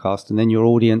this podcast, and then your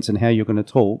audience and how you're going to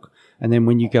talk, and then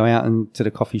when you go out to the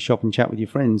coffee shop and chat with your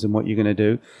friends and what you're going to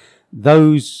do,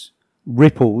 those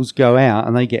ripples go out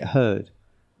and they get heard.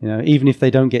 Even if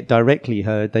they don't get directly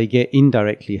heard, they get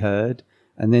indirectly heard,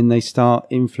 and then they start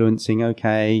influencing,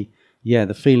 okay, yeah,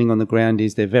 the feeling on the ground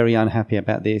is they're very unhappy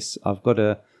about this. I've got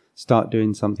to start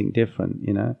doing something different,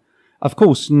 Of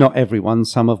course, not everyone.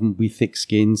 Some of them will be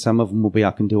thick-skinned. Some of them will be, I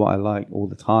can do what I like all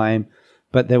the time.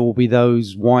 But there will be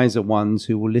those wiser ones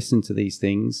who will listen to these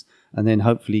things and then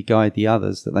hopefully guide the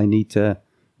others that they need to,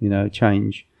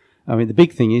 change. I mean, the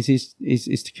big thing is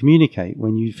to communicate.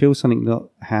 When you feel something not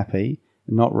happy,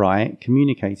 not right,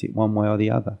 communicate it one way or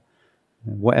the other.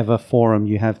 Whatever forum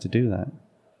you have to do that.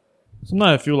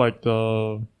 Sometimes I feel like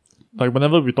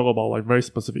whenever we talk about like very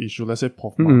specific issue, let's say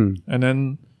POFMA, and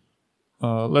then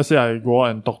let's say I go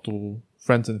out and talk to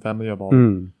friends and family about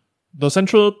it. The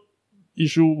central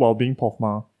issue while being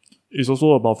POFMA is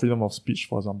also about freedom of speech,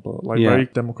 for example, very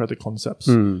democratic concepts.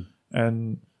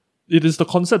 And it is the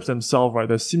concepts themselves, right,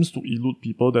 that seems to elude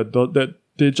people, that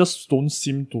they just don't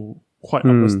seem to quite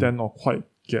understand or quite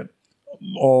get.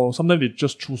 Or sometimes they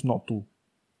just choose not to.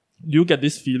 Do you get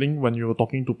this feeling when you're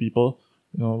talking to people?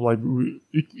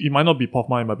 It might not be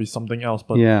POFMA, it might be something else,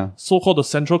 but so-called the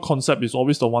central concept is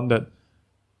always the one that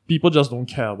people just don't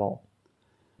care about.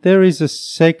 There is a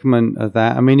segment of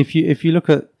that. I mean, if you look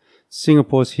at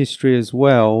Singapore's history as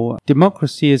well,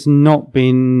 democracy has not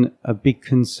been a big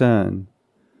concern,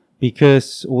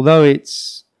 because although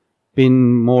it's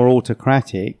been more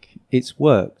autocratic, it's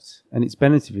worked and it's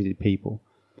benefited people.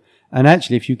 And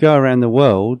actually, if you go around the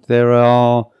world, there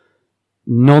are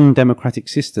non-democratic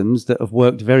systems that have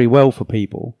worked very well for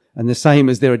people, and the same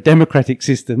as there are democratic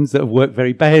systems that have worked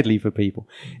very badly for people.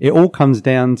 It all comes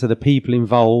down to the people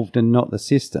involved and not the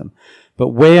system. But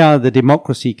where the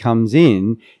democracy comes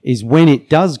in is when it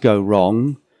does go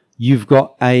wrong, you've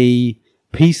got a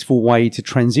peaceful way to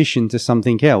transition to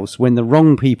something else. When the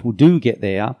wrong people do get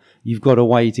there, you've got a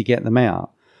way to get them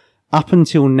out. Up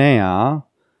until now,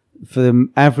 for the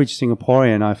average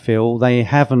Singaporean, I feel they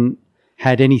haven't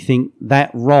had anything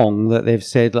that wrong that they've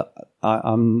said,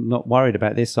 I'm not worried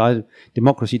about this.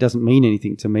 Democracy doesn't mean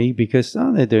anything to me because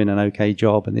they're doing an okay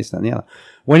job and this, that, and the other.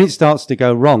 When it starts to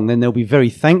go wrong, then they'll be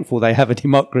very thankful they have a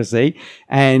democracy,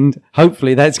 and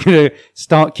hopefully that's going to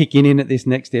start kicking in at this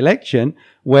next election,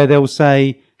 where they'll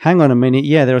say, hang on a minute,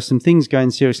 there are some things going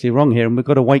seriously wrong here, and we've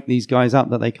got to wake these guys up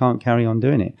that they can't carry on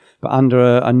doing it. But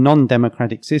under a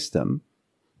non-democratic system,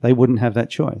 they wouldn't have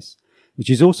that choice. Which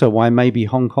is also why maybe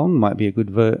Hong Kong might be a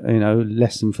good,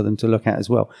 lesson for them to look at as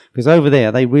well. Because over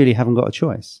there, they really haven't got a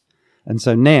choice. And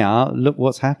so now, look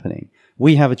what's happening.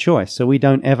 We have a choice, so we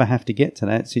don't ever have to get to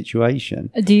that situation.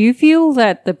 Do you feel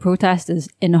that the protest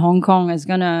in Hong Kong is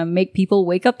going to make people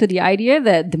wake up to the idea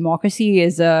that democracy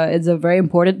is a very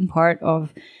important part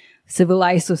of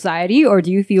civilized society? Or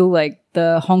do you feel like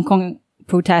the Hong Kong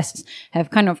protests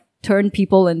have kind of turn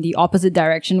people in the opposite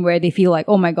direction where they feel like,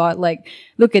 oh my God, like,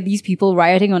 look at these people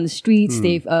rioting on the streets.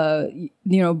 They've,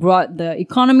 brought the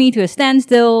economy to a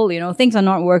standstill. Things are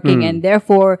not working and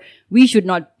therefore we should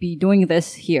not be doing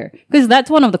this here. Because that's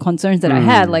one of the concerns that I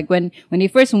had. Like when they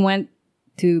first went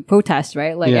to protest,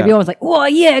 right? Like everyone was like, oh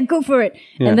yeah, go for it.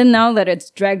 Yeah. And then now that it's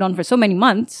dragged on for so many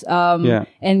months,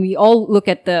 and we all look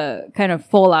at the kind of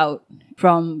fallout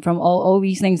from all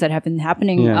these things that have been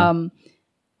happening,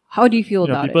 how do you feel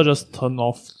about people it? Just turn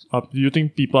off. Do you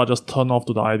think people are just turned off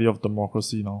to the idea of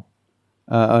democracy now?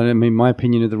 I mean, my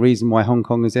opinion of the reason why Hong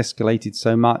Kong has escalated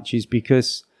so much is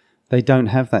because they don't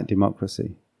have that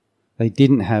democracy. They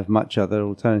didn't have much other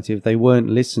alternative. They weren't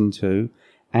listened to.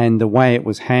 And the way it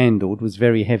was handled was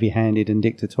very heavy-handed and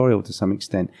dictatorial to some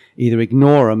extent. Either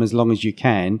ignore them as long as you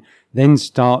can, then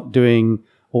start doing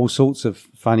all sorts of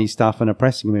funny stuff and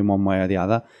oppressing them in one way or the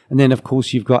other. And then, of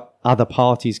course, you've got other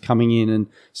parties coming in and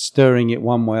stirring it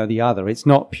one way or the other. It's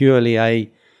not purely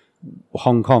a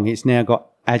Hong Kong. It's now got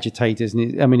agitators.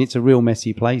 And it's a real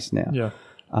messy place now. Yeah.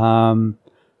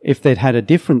 If they'd had a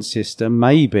different system,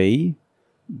 maybe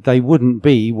they wouldn't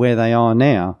be where they are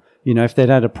now. If they'd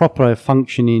had a proper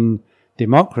functioning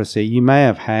democracy, you may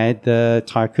have had the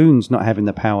tycoons not having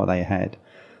the power they had.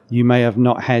 You may have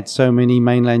not had so many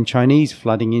mainland Chinese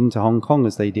flooding into Hong Kong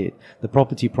as they did. The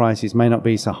property prices may not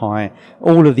be so high.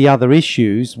 All of the other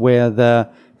issues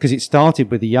because it started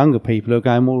with the younger people who are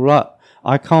going, well, right,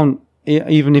 I can't,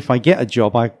 even if I get a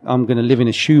job, I'm going to live in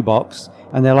a shoebox.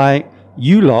 And they're like,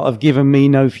 you lot have given me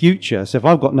no future. So if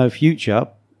I've got no future,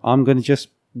 I'm going to just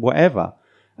whatever.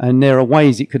 And there are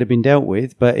ways it could have been dealt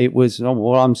with, but it was, oh,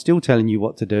 well, I'm still telling you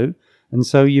what to do. And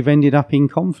so you've ended up in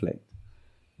conflict.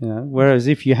 Whereas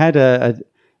if you had a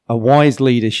wise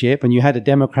leadership and you had a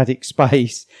democratic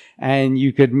space and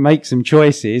you could make some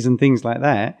choices and things like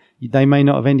that, they may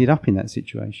not have ended up in that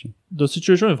situation. The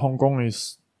situation with Hong Kong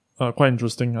is quite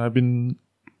interesting. I've been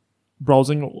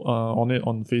browsing on it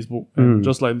on Facebook and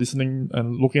just like listening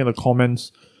and looking at the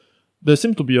comments. There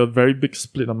seems to be a very big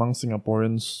split among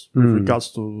Singaporeans with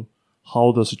regards to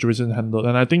how the situation is handled.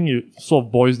 And I think it sort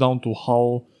of boils down to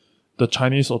how the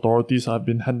Chinese authorities have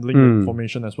been handling the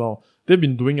information as well. They've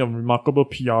been doing a remarkable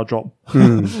PR job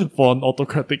for an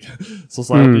autocratic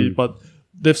society, but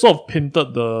they've sort of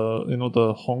painted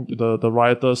the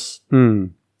rioters,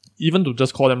 even to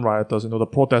just call them rioters, the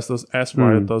protesters as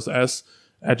rioters, as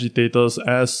agitators,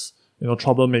 as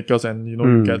troublemakers, and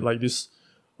you get like this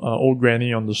old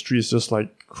granny on the streets just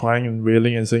like crying and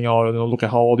wailing and saying, oh, look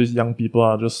at how all these young people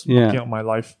are just fucking up my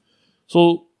life.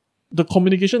 So the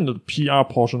communication, the PR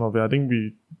portion of it, I think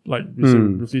we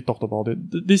briefly talked about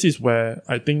it. This is where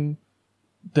I think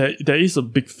there is a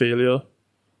big failure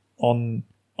on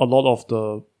a lot of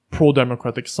the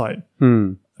pro-democratic side.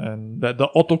 And that the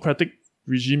autocratic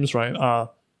regimes, right,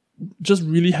 are just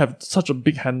really have such a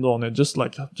big handle on it,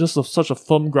 such a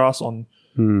firm grasp on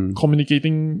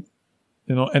communicating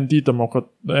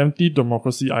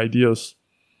anti-democracy ideas.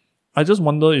 I just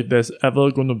wonder if there's ever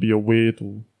going to be a way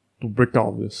to break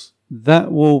out of this.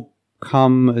 That will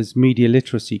come as media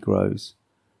literacy grows.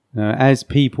 As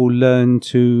people learn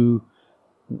to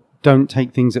don't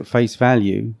take things at face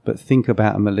value, but think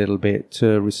about them a little bit,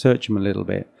 to research them a little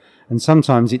bit. And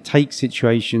sometimes it takes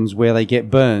situations where they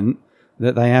get burnt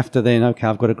that they have to then, okay,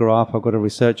 I've got to grow up, I've got to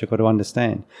research, I've got to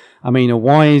understand. I mean, a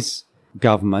wise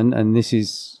government, and this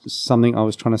is something I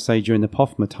was trying to say during the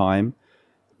POFMA time,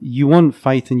 you want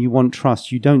faith and you want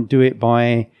trust. You don't do it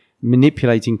by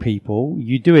manipulating people.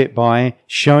 You do it by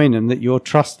showing them that you're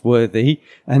trustworthy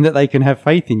and that they can have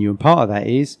faith in you. And part of that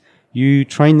is you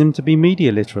train them to be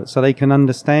media literate so they can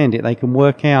understand it. They can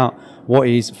work out what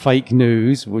is fake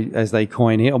news, as they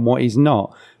coin it, and what is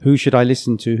not. Who should I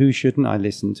listen to? Who shouldn't I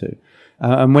listen to?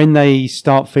 And when they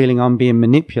start feeling I'm being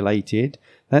manipulated,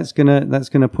 that's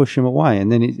gonna push them away,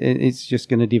 and then it's just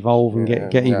gonna devolve and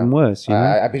get even worse.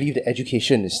 I believe that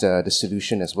education is the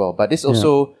solution as well, but this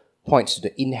also points to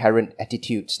the inherent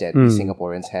attitudes that we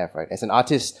Singaporeans have. Right, as an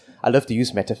artist, I love to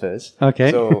use metaphors.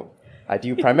 Okay, so I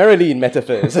deal primarily in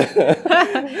metaphors,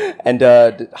 and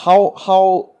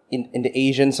how in the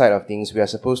Asian side of things, we are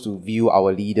supposed to view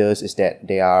our leaders is that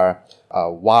they are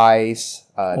wise,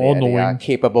 they are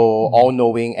capable,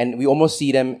 all-knowing, and we almost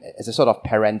see them as a sort of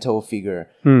parental figure.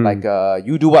 Like,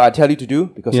 you do what I tell you to do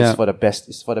because it's for the best.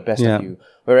 It's for the best of you.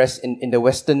 Whereas in the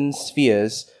Western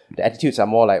spheres, the attitudes are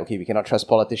more like, okay, we cannot trust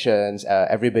politicians.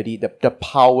 Everybody, the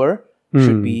power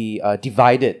should be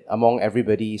divided among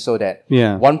everybody so that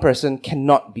one person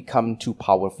cannot become too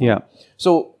powerful.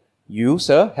 So you,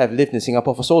 sir, have lived in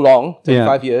Singapore for so long,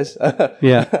 25 years,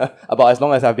 about as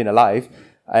long as I've been alive.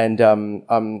 and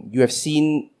you have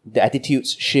seen the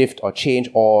attitudes shift or change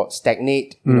or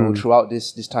stagnate, you know, throughout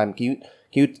this time. Can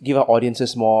you give our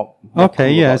audiences more Okay,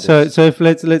 clue yeah. about So this? if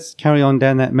let's carry on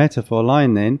down that metaphor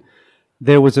line then.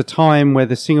 There was a time where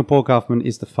the Singapore government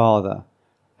is the father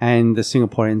and the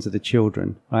Singaporeans are the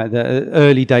children, right? The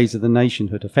early days of the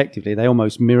nationhood, effectively, they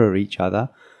almost mirror each other.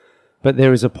 But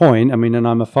there is a point, I mean, and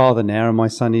I'm a father now, and my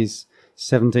son is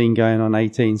 17 going on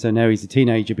 18, so now he's a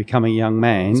teenager becoming a young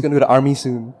man. He's going to go to the army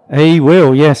soon. He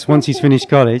will, yes, once he's finished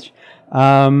college.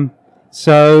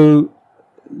 So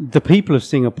the people of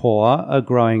Singapore are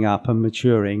growing up and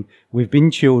maturing. We've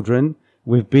been children.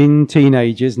 We've been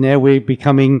teenagers. Now we're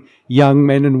becoming young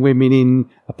men and women in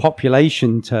a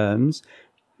population terms.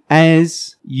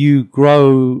 As you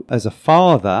grow as a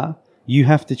father, you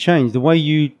have to change. The way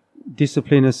you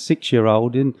discipline a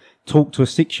 6-year-old and talk to a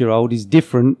 6-year-old is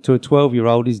different to a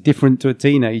 12-year-old, is different to a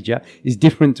teenager, is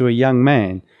different to a young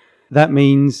man. That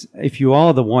means if you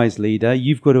are the wise leader,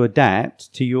 you've got to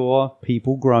adapt to your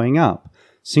people growing up.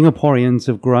 Singaporeans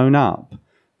have grown up,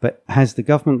 but has the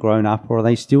government grown up, or are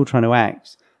they still trying to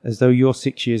act as though you're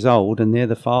 6 years old and they're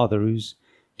the father who's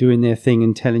doing their thing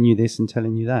and telling you this and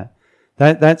telling you that?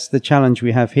 That's the challenge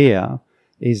we have here,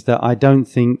 is that I don't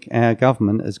think our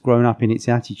government has grown up in its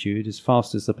attitude as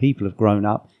fast as the people have grown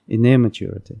up in their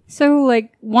maturity. So,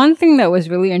 like, one thing that was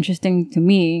really interesting to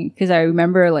me, because I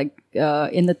remember, like,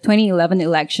 in the 2011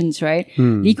 elections, right?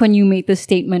 Lee Kuan Yew made this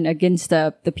statement against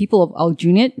the people of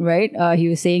Aljunied, right? He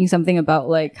was saying something about,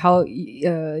 like, how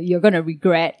you're going to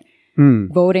regret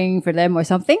voting for them or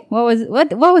something. What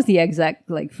was the exact,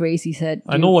 like, phrase he said?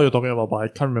 I know what you're talking about, but I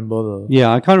can't remember the...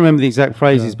 Yeah, I can't remember the exact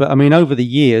phrases, but I mean, over the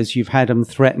years, you've had them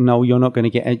threaten, oh, you're not going to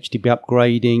get HDB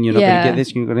upgrading, you're not going to get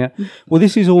this, you're going to get... Well,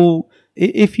 this is all...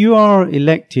 If you are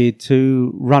elected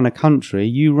to run a country,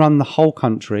 you run the whole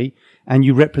country and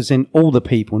you represent all the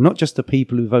people, not just the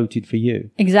people who voted for you.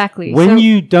 Exactly. When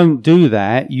you don't do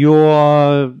that,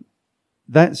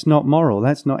 that's not moral,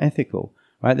 that's not ethical.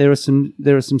 Right, there are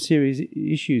some serious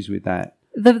issues with that.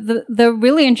 The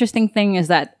really interesting thing is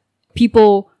that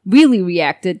people really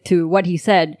reacted to what he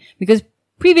said, because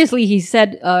previously he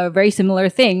said very similar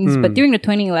things, but during the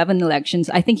 2011 elections,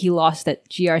 I think he lost at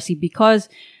GRC because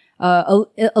a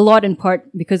lot in part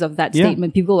because of that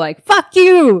statement. People were like, "Fuck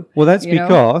you!" Well, that's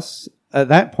because at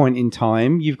that point in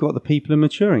time, you've got the people who are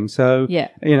maturing. So,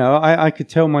 you know, I could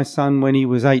tell my son when he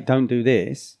was 8, don't do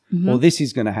this, or this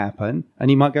is going to happen. And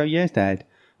he might go, yes, Dad.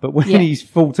 But when he's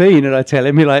 14 and I tell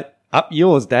him, he's like, up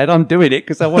yours, Dad, I'm doing it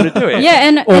because I want to do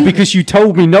it. Or because you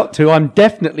told me not to, I'm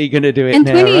definitely going to do it and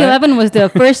now. 2011 was the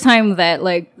first time that,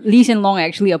 like, Lee Hsien Loong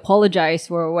actually apologized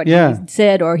for what he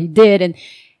said or he did.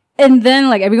 And then,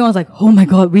 like, everyone was like, oh my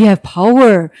God, we have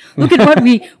power. Look at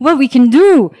what we can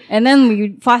do. And then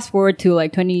we fast forward to,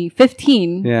 like,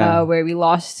 2015, where we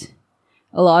lost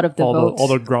a lot of the votes. All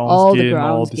the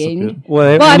grounds gained.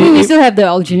 Well, I mean, we still have the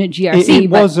Aljunied GRC. It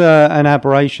was an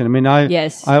aberration. I mean,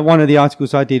 one of the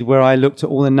articles I did where I looked at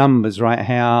all the numbers, right?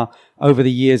 How over the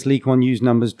years Lee Kuan Yew's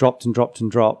numbers dropped and dropped and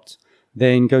dropped.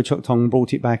 Then Goh Chok Tong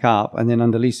brought it back up, and then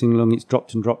under Lee Hsien Loong it's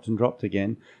dropped and dropped and dropped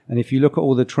again. And if you look at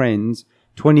all the trends,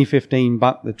 2015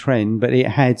 bucked the trend, but it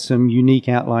had some unique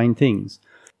outlying things.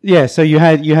 Yeah, so you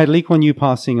had Lee Kuan Yew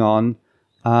passing on.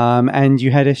 And you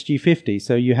had SG50.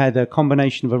 So you had a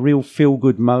combination of a real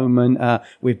feel-good moment.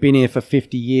 We've been here for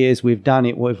 50 years. We've done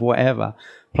it with whatever.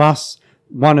 Plus,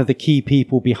 one of the key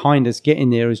people behind us getting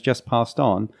there has just passed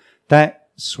on. That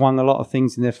swung a lot of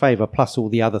things in their favour, plus all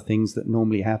the other things that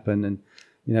normally happen. And,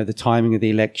 you know, the timing of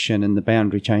the election and the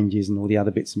boundary changes and all the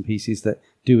other bits and pieces that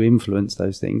do influence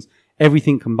those things.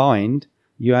 Everything combined,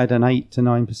 you had an 8 to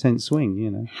 9% swing,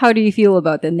 you know. How do you feel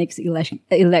about the next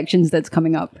elections that's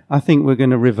coming up? I think we're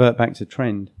going to revert back to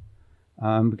trend.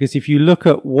 Because if you look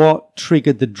at what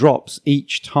triggered the drops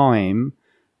each time,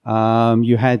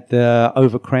 you had the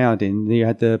overcrowding, you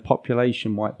had the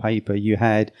population white paper, you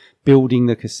had building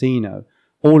the casino,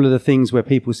 all of the things where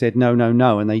people said no, no,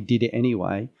 no, and they did it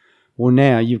anyway. Well,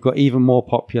 now you've got even more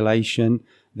population.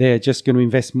 They're just going to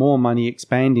invest more money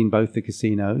expanding both the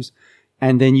casinos.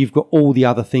 And then you've got all the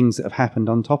other things that have happened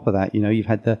on top of that. You know, you've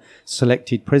had the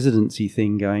selected presidency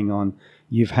thing going on.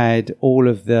 You've had all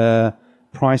of the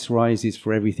price rises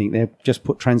for everything. They've just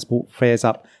put transport fares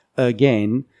up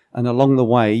again. And along the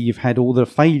way, you've had all the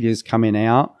failures coming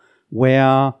out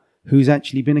where who's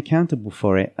actually been accountable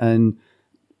for it? And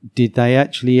did they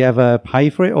actually ever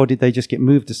pay for it? Or did they just get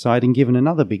moved aside and given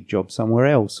another big job somewhere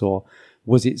else? Or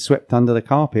was it swept under the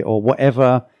carpet? Or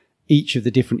whatever each of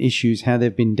the different issues, how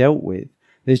they've been dealt with.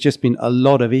 There's just been a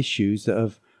lot of issues that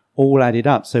have all added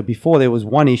up. So before there was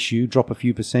one issue, drop a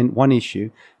few percent, one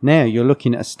issue. Now you're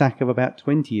looking at a stack of about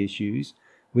 20 issues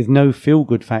with no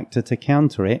feel-good factor to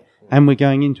counter it, and we're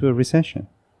going into a recession.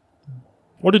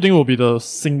 What do you think will be the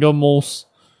single most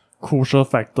crucial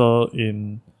factor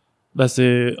in, let's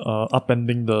say,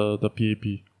 upending the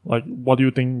PAP? Like, what do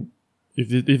you think,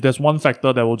 if there's one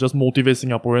factor that will just motivate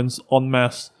Singaporeans en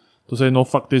masse to say, no,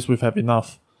 fuck this, we've had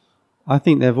enough? I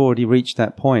think they've already reached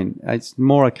that point. It's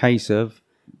more a case of,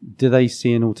 do they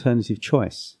see an alternative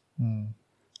choice?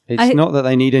 It's not that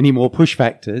they need any more push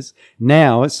factors.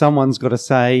 Now, someone's got to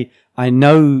say, I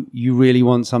know you really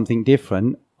want something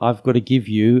different. I've got to give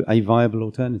you a viable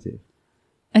alternative.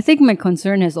 I think my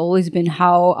concern has always been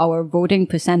how our voting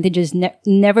percentages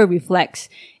never reflects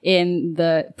in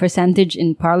the percentage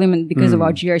in parliament because of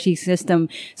our GRC system.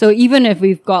 So even if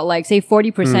we've got like, say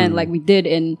 40% like we did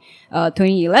in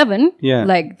 2011,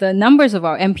 like the numbers of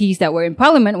our MPs that were in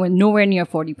parliament were nowhere near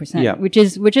 40%, which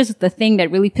is the thing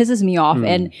that really pisses me off.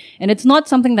 And it's not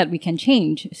something that we can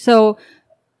change. So,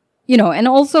 you know, and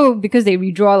also because they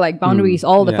redraw like boundaries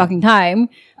all the fucking time,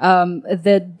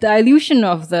 the dilution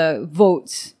of the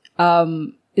votes,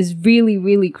 is really,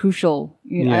 really crucial.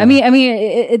 You know? I mean,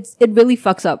 it really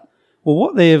fucks up. Well,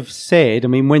 what they have said, I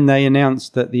mean, when they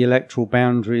announced that the electoral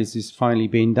boundaries is finally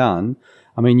being done,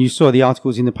 I mean, you saw the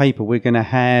articles in the paper, we're going to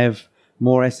have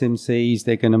more SMCs,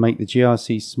 they're going to make the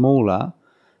GRC smaller.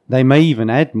 They may even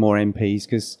add more MPs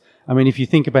because, I mean, if you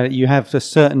think about it, you have a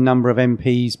certain number of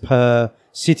MPs per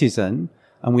citizen,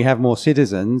 and we have more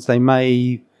citizens, there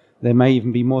may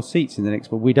even be more seats in the next,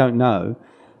 but we don't know.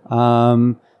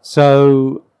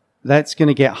 So that's going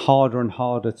to get harder and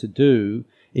harder to do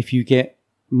if you get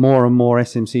more and more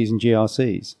SMCs and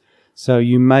GRCs. So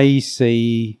you may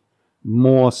see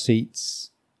more seats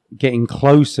getting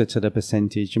closer to the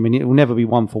percentage. I mean, it will never be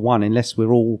 1-for-1 unless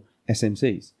we're all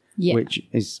SMCs, which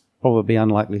is probably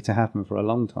unlikely to happen for a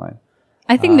long time.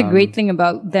 I think the great thing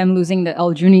about them losing the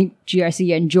Aljunied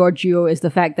GRC and Giorgio is the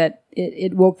fact that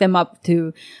it woke them up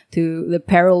to the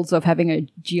perils of having a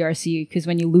GRC, because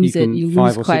when you lose it, you lose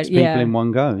 5 or 6 quite people in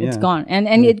one go. It's gone,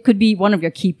 and it could be one of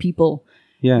your key people.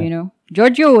 Yeah, you know,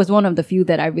 Giorgio was one of the few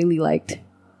that I really liked.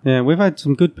 Yeah, we've had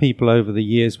some good people over the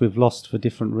years we've lost for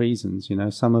different reasons. You know,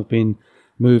 some have been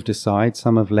moved aside,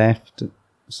 some have left,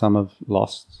 some have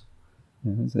lost.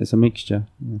 Yeah, it's a mixture.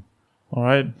 Yeah. All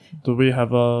right. Do we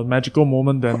have a magical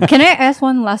moment then? Can I ask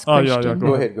one last question? Yeah,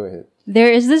 Go ahead.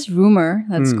 There is this rumor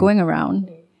that's going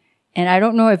around, and I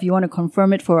don't know if you want to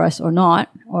confirm it for us or not,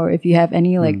 or if you have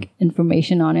any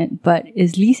information on it, but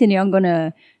is Lee Hsien Loong going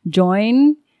to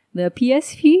join the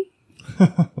PSP?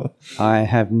 I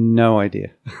have no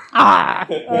idea.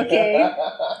 Okay.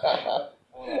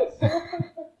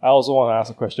 I also want to ask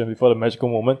a question before the magical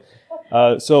moment.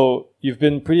 So you've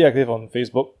been pretty active on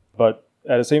Facebook, but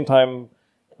at the same time,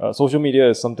 social media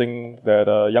is something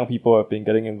that young people have been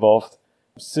getting involved.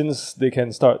 Since they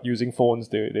can start using phones,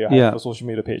 they have a social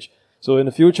media page. So in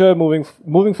the future, moving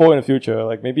forward in the future,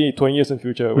 like maybe 20 years in the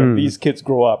future, when these kids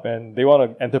grow up and they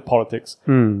want to enter politics,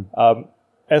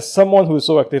 as someone who is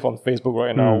so active on Facebook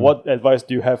right now, what advice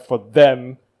do you have for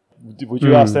them? Would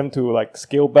you ask them to like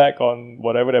scale back on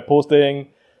whatever they're posting,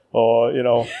 or you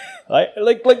know, there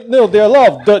are a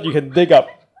lot of dirt you can dig up.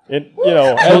 And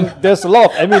there's a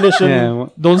lot of ammunition. Yeah.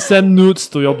 Don't send nudes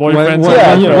to your boyfriend.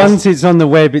 Once it's on the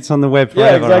web, it's on the web forever.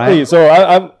 Yeah, exactly. Right? So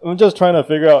I'm just trying to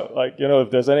figure out, like, if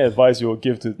there's any advice you will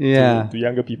give to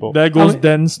younger people. There goes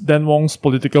Dan Wong's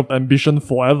political ambition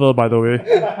forever, by the way.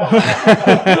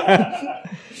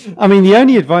 I mean, the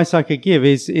only advice I could give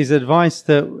is advice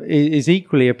that is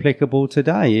equally applicable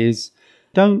today: is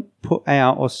don't put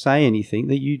out or say anything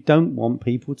that you don't want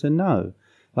people to know.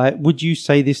 Like, would you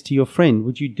say this to your friend?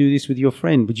 Would you do this with your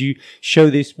friend? Would you show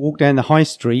this, walk down the high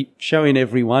street, showing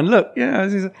everyone, look,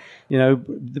 the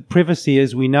privacy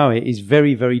as we know it is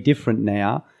very, very different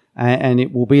now, and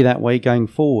it will be that way going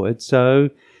forward. So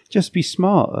just be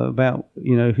smart about,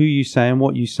 who you say and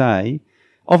what you say.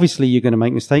 Obviously, you're going to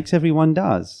make mistakes. Everyone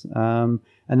does. And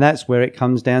that's where it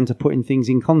comes down to putting things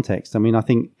in context. I mean, I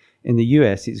think in the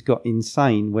US, it's got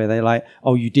insane where they're like,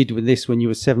 oh, you did with this when you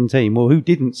were 17. Well, who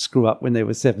didn't screw up when they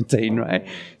were 17, right?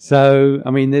 So,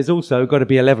 I mean, there's also got to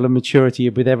be a level of maturity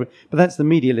with but that's the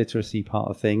media literacy part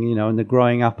of thing, and the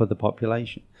growing up of the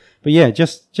population. But yeah,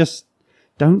 just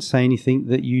don't say anything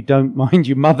that you don't mind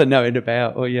your mother knowing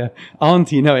about or your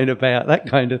auntie knowing about, that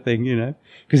kind of thing,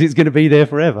 because it's going to be there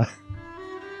forever.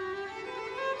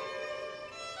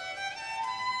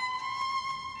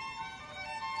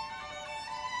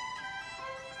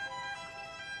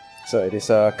 So it is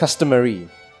customary.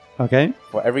 Okay.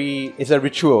 It's a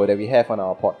ritual that we have on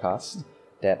our podcast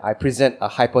that I present a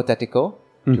hypothetical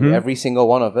to every single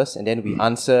one of us, and then we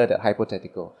answer that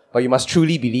hypothetical. But you must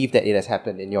truly believe that it has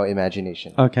happened in your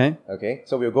imagination. Okay. Okay?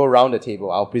 So we'll go around the table.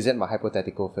 I'll present my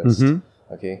hypothetical first.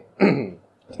 Okay?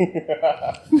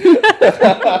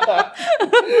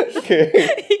 Okay.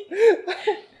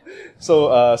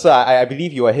 So I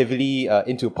believe you are heavily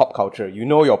into pop culture. You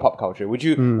know your pop culture. Would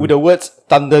the words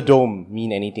Thunderdome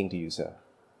mean anything to you, sir?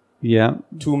 Yeah.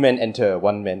 2 men enter,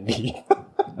 1 man leave.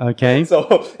 Okay.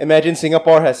 So imagine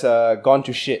Singapore has gone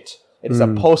to shit. It's a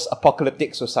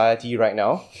post-apocalyptic society right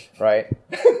now, right?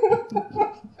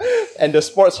 And the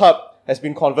sports hub has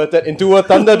been converted into a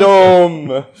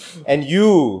Thunderdome. And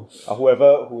you,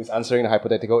 whoever who is answering the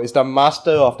hypothetical, is the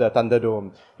master of the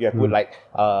Thunderdome. You have put like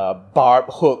barbed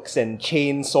hooks and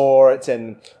chain swords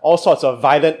and all sorts of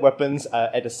violent weapons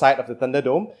at the side of the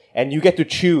Thunderdome. And you get to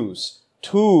choose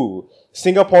 2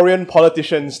 Singaporean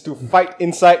politicians to fight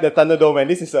inside the Thunderdome. And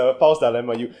this is a false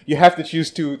dilemma. You have to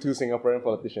choose two Singaporean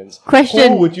politicians.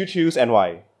 Question. Who would you choose and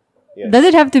why? Yes. Does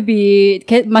it have to be,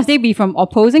 must they be from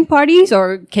opposing parties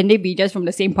or can they be just from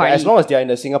the same party? As long as they are in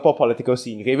the Singapore political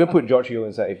scene. You can even put George Yeo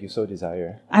inside if you so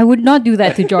desire. I would not do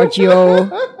that to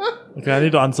Giorgio. Okay, I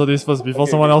need to answer this first before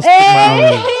someone else pick my Hey,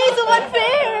 answer. it's so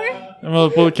unfair. I'm gonna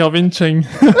put Kelvin Cheng.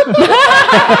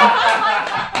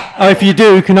 Oh, if you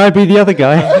do, can I be the other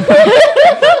guy?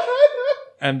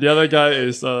 And the other guy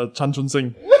is Chan Chun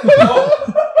Sing.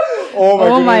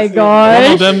 Oh my One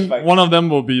gosh. of them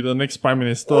will be the next Prime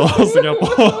Minister of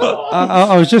Singapore.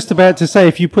 I was just about to say,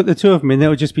 if you put the 2 of them in, there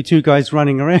would just be 2 guys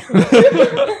running around.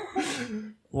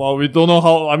 Well, we don't know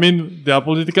how. I mean, their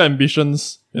political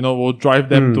ambitions, will drive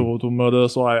them to murder.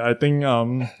 So I think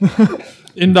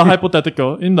in the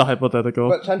hypothetical.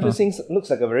 But Chan Chun Sing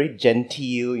looks like a very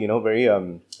genteel, very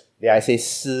I say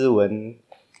斯文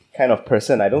kind of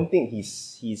person. I don't think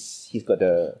he's got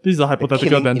the. This is a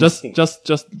hypothetical. Then just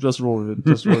roll with it.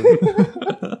 Just roll with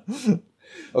it.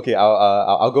 Okay,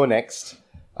 I'll go next.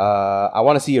 I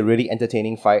want to see a really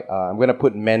entertaining fight. I'm gonna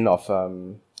put men of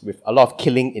with a lot of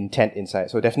killing intent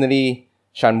inside. So definitely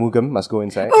Shanmugam must go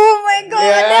inside. Oh my god,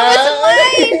 that was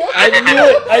mine. I knew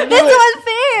it. That's so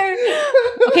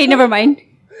unfair. Okay, never mind.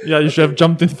 Yeah, you should have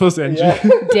jumped in first, Angie.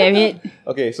 Damn it.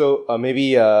 Okay, so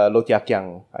maybe Low Tia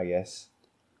Kiang, I guess.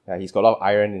 Yeah, he's got a lot of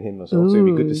iron in him also. So it'd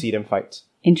be good to see them fight.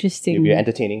 It'll Interesting. be an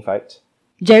entertaining fight.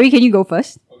 Jerry, can you go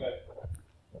first?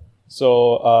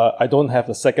 So I don't have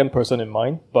the second person in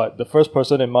mind, but the first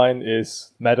person in mind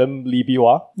is Madam Lee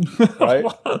Biwa, right?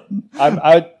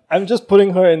 I'm just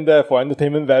putting her in there for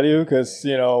entertainment value because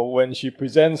when she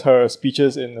presents her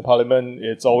speeches in the parliament,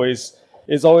 it's always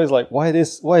like why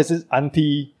is this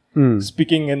auntie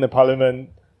speaking in the parliament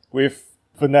with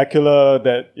vernacular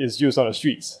that is used on the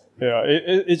streets?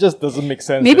 It just doesn't make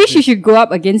sense. Maybe she should go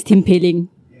up against Tim Pei-Ling.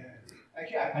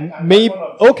 Maybe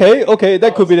okay.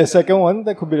 That could be the second one.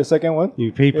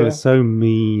 You people are so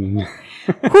mean.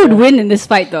 Who would win in this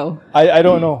fight though? I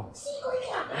don't know.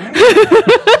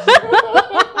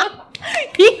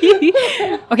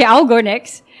 Okay, I'll go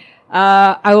next.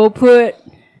 I'll put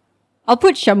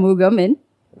Shanmugam in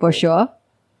for sure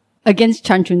against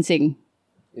Chan Chun Sing.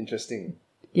 Interesting.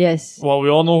 Yes. Well, we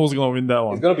all know who's gonna win that It's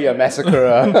one. gonna be a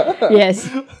massacre. Yes.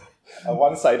 A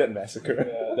one-sided massacre.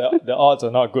 The odds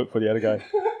are not good for the other guy.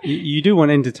 You do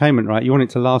want entertainment, right? You want it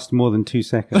to last more than 2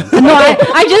 seconds. No,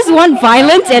 I just want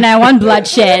violence and I want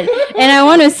bloodshed. And I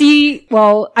want to see,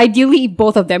 well, ideally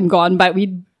both of them gone, but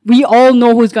we all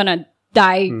know who's gonna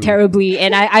die terribly.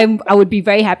 And I would be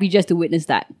very happy just to witness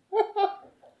that.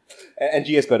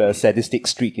 Angie has got a sadistic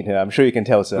streak in her. I'm sure you can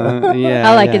tell, sir. Yeah,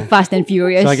 I like it fast and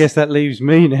furious. So I guess that leaves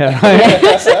me now. Right?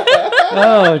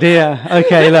 Oh dear.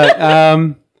 Okay, look.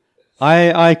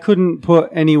 I couldn't put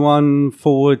anyone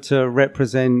forward to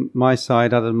represent my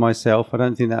side other than myself. I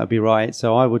don't think that would be right.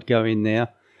 So I would go in there.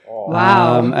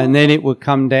 Wow. And then it would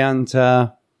come down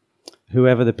to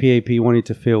whoever the PAP wanted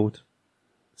to field.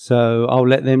 So I'll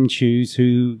let them choose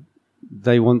who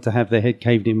they want to have their head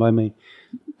caved in by me.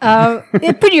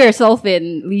 Put yourself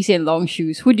in Lee Hsien Loong's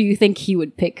shoes. Who do you think he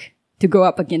would pick to go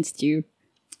up against you?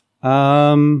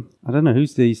 I don't know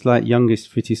who's the youngest,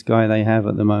 fittest guy they have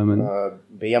at the moment.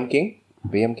 Bayam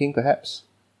King, perhaps.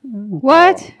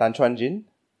 What? Tan Chuan Jin.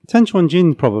 Tan Chuan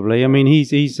Jin probably. I mean,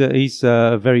 he's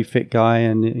a very fit guy,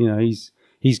 and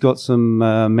he's got some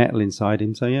metal inside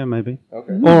him. So yeah, maybe.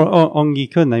 Okay. Or Ong Ye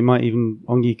Kun. They might even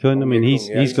Ong Ye Kun. I mean, Ye Kun,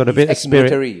 yeah. he's got a bit of spirit,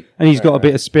 ex-military. and he's got a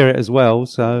bit of spirit as well.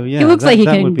 So yeah, He looks like he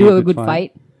that can would be do a good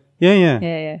fight. Yeah.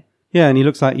 Yeah. And he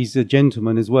looks like he's a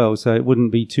gentleman as well, so it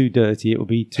wouldn't be too dirty. It would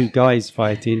be 2 guys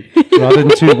fighting rather than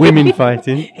 2 women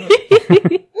fighting.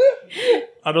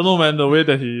 I don't know, man. The way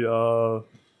that he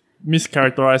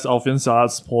mischaracterized Alfian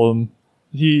Sa'ad's poem,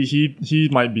 he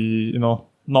might be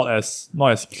not as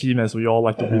clean as we all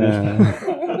like to believe.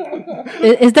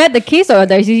 Is that the case, or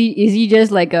is he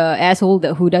just like a asshole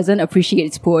who doesn't appreciate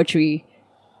its poetry?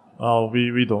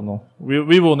 We don't know.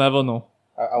 We will never know.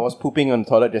 I was pooping on the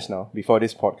toilet just now before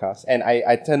this podcast, and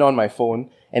I turned on my phone,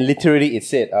 and literally it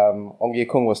said Ong Ye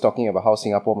Kung was talking about how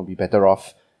Singapore would be better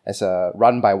off as a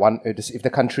run by one if the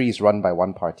country is run by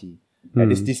one party.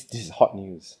 This is hot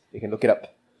news. You can look it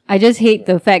up. I just hate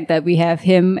the fact that we have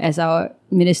him as our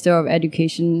Minister of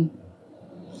Education.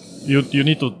 You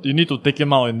need to take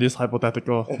him out in this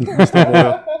hypothetical, Mr.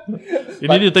 Boyer. You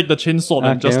need to take the chainsaw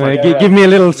and just like give me a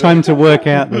little time to work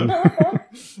out then.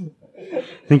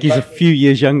 I think he's a few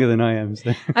years younger than I am.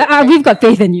 So. We've got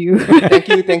faith in you.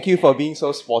 Thank you for being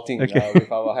so sporting with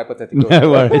our hypothetical. No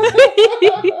worries.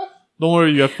 Don't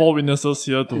worry, you have 4 witnesses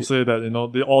here to say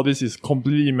that, all this is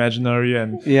completely imaginary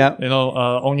and,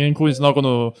 Ong Ye Kung is not going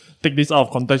to take this out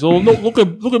of context. Oh, no, look at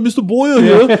Mr. Boyer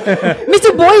here.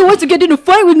 Mr. Boyer wants to get in a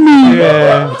fight with me.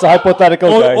 Yeah, it's a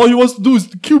hypothetical, guys. All he wants to do is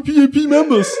kill PAP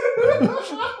members.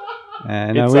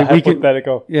 It's a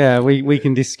hypothetical. We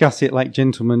can discuss it like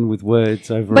gentlemen with words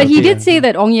over. But he did say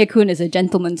that Ong Ye Kung is a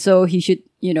gentleman, so he should,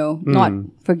 not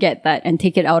forget that and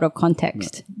take it out of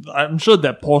context. I'm sure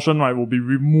that portion will be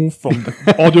removed from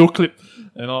the audio clip.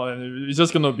 And it's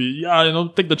just gonna be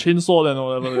take the chainsaw and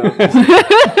whatever.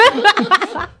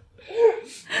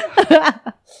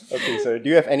 Okay, so do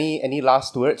you have any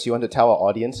last words you want to tell our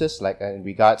audiences, like in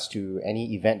regards to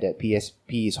any event that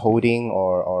PSP is holding,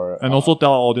 or and also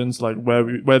tell our audience like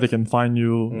where they can find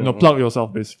you, plug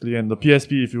yourself basically, and the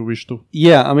PSP if you wish to.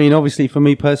 Yeah, I mean, obviously for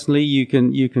me personally, you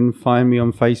can find me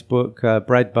on Facebook.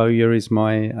 Brad Bowyer is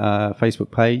my Facebook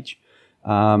page.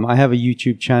 I have a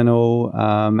YouTube channel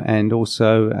and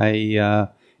also a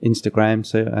Instagram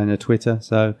and a Twitter.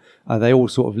 So they all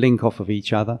sort of link off of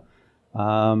each other.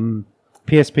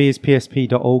 PSP is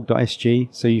psp.org.sg,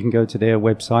 so you can go to their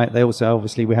website. They also,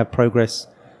 obviously, we have Progress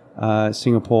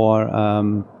Singapore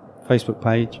Facebook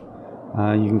page.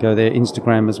 You can go there,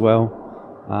 Instagram as well.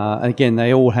 Again,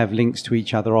 they all have links to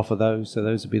each other off of those, so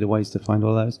those would be the ways to find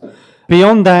all those.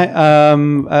 Beyond that,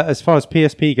 as far as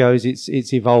PSP goes,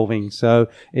 it's evolving. So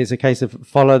it's a case of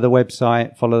follow the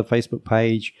website, follow the Facebook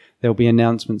page. There'll be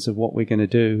announcements of what we're going to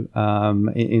do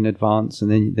in advance,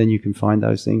 and then you can find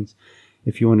those things.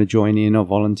 If you want to join in or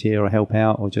volunteer or help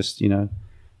out or just,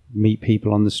 meet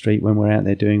people on the street when we're out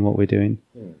there doing what we're doing.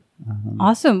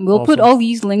 Awesome. We'll put all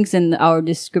these links in our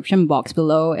description box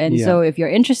below. And so if you're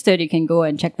interested, you can go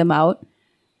and check them out.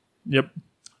 Yep.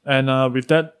 And with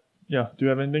that, do you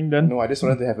have anything then? No, I just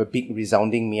wanted to have a big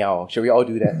resounding meow. Shall we all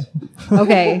do that?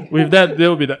 Okay. With that, there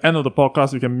will be the end of the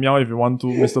podcast. You can meow if you want to,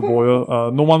 Mr.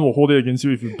 Boyer. No one will hold it against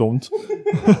you if you don't.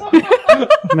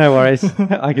 No worries.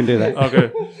 I can do that.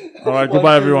 Okay. All right.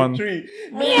 Goodbye, everyone. 1, 2,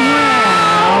 3.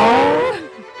 Meow.